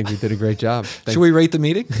 No, I think we did a great job. Should we rate the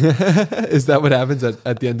meeting? Is that what happens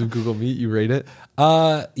at the end of Google Meet? You rate it?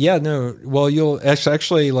 Yeah, no. Well, you'll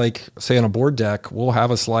actually, like, say on a board deck, we'll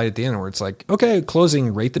have a slide at the end where it's like, okay,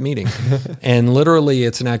 closing, rate the meeting. And literally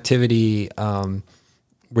it's an activity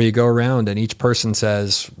where you go around and each person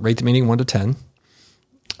says, rate the meeting 1 to 10.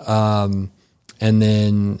 And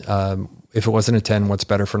then if it wasn't a 10, what's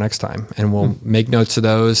better for next time? And we'll make notes of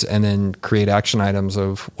those and then create action items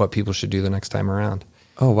of what people should do the next time around.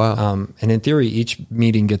 Oh, wow. And in theory, each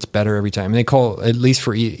meeting gets better every time. And they call, at least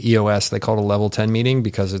for EOS, they call it a level 10 meeting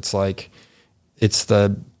because it's like, it's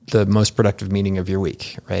the most productive meeting of your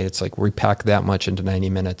week, right? It's like we pack that much into 90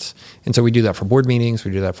 minutes. And so we do that for board meetings.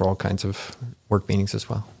 We do that for all kinds of work meetings as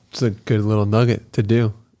well. It's a good little nugget to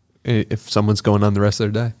do if someone's going on the rest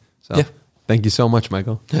of their day. So yeah. Thank you so much,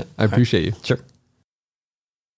 Michael. I appreciate you. Sure.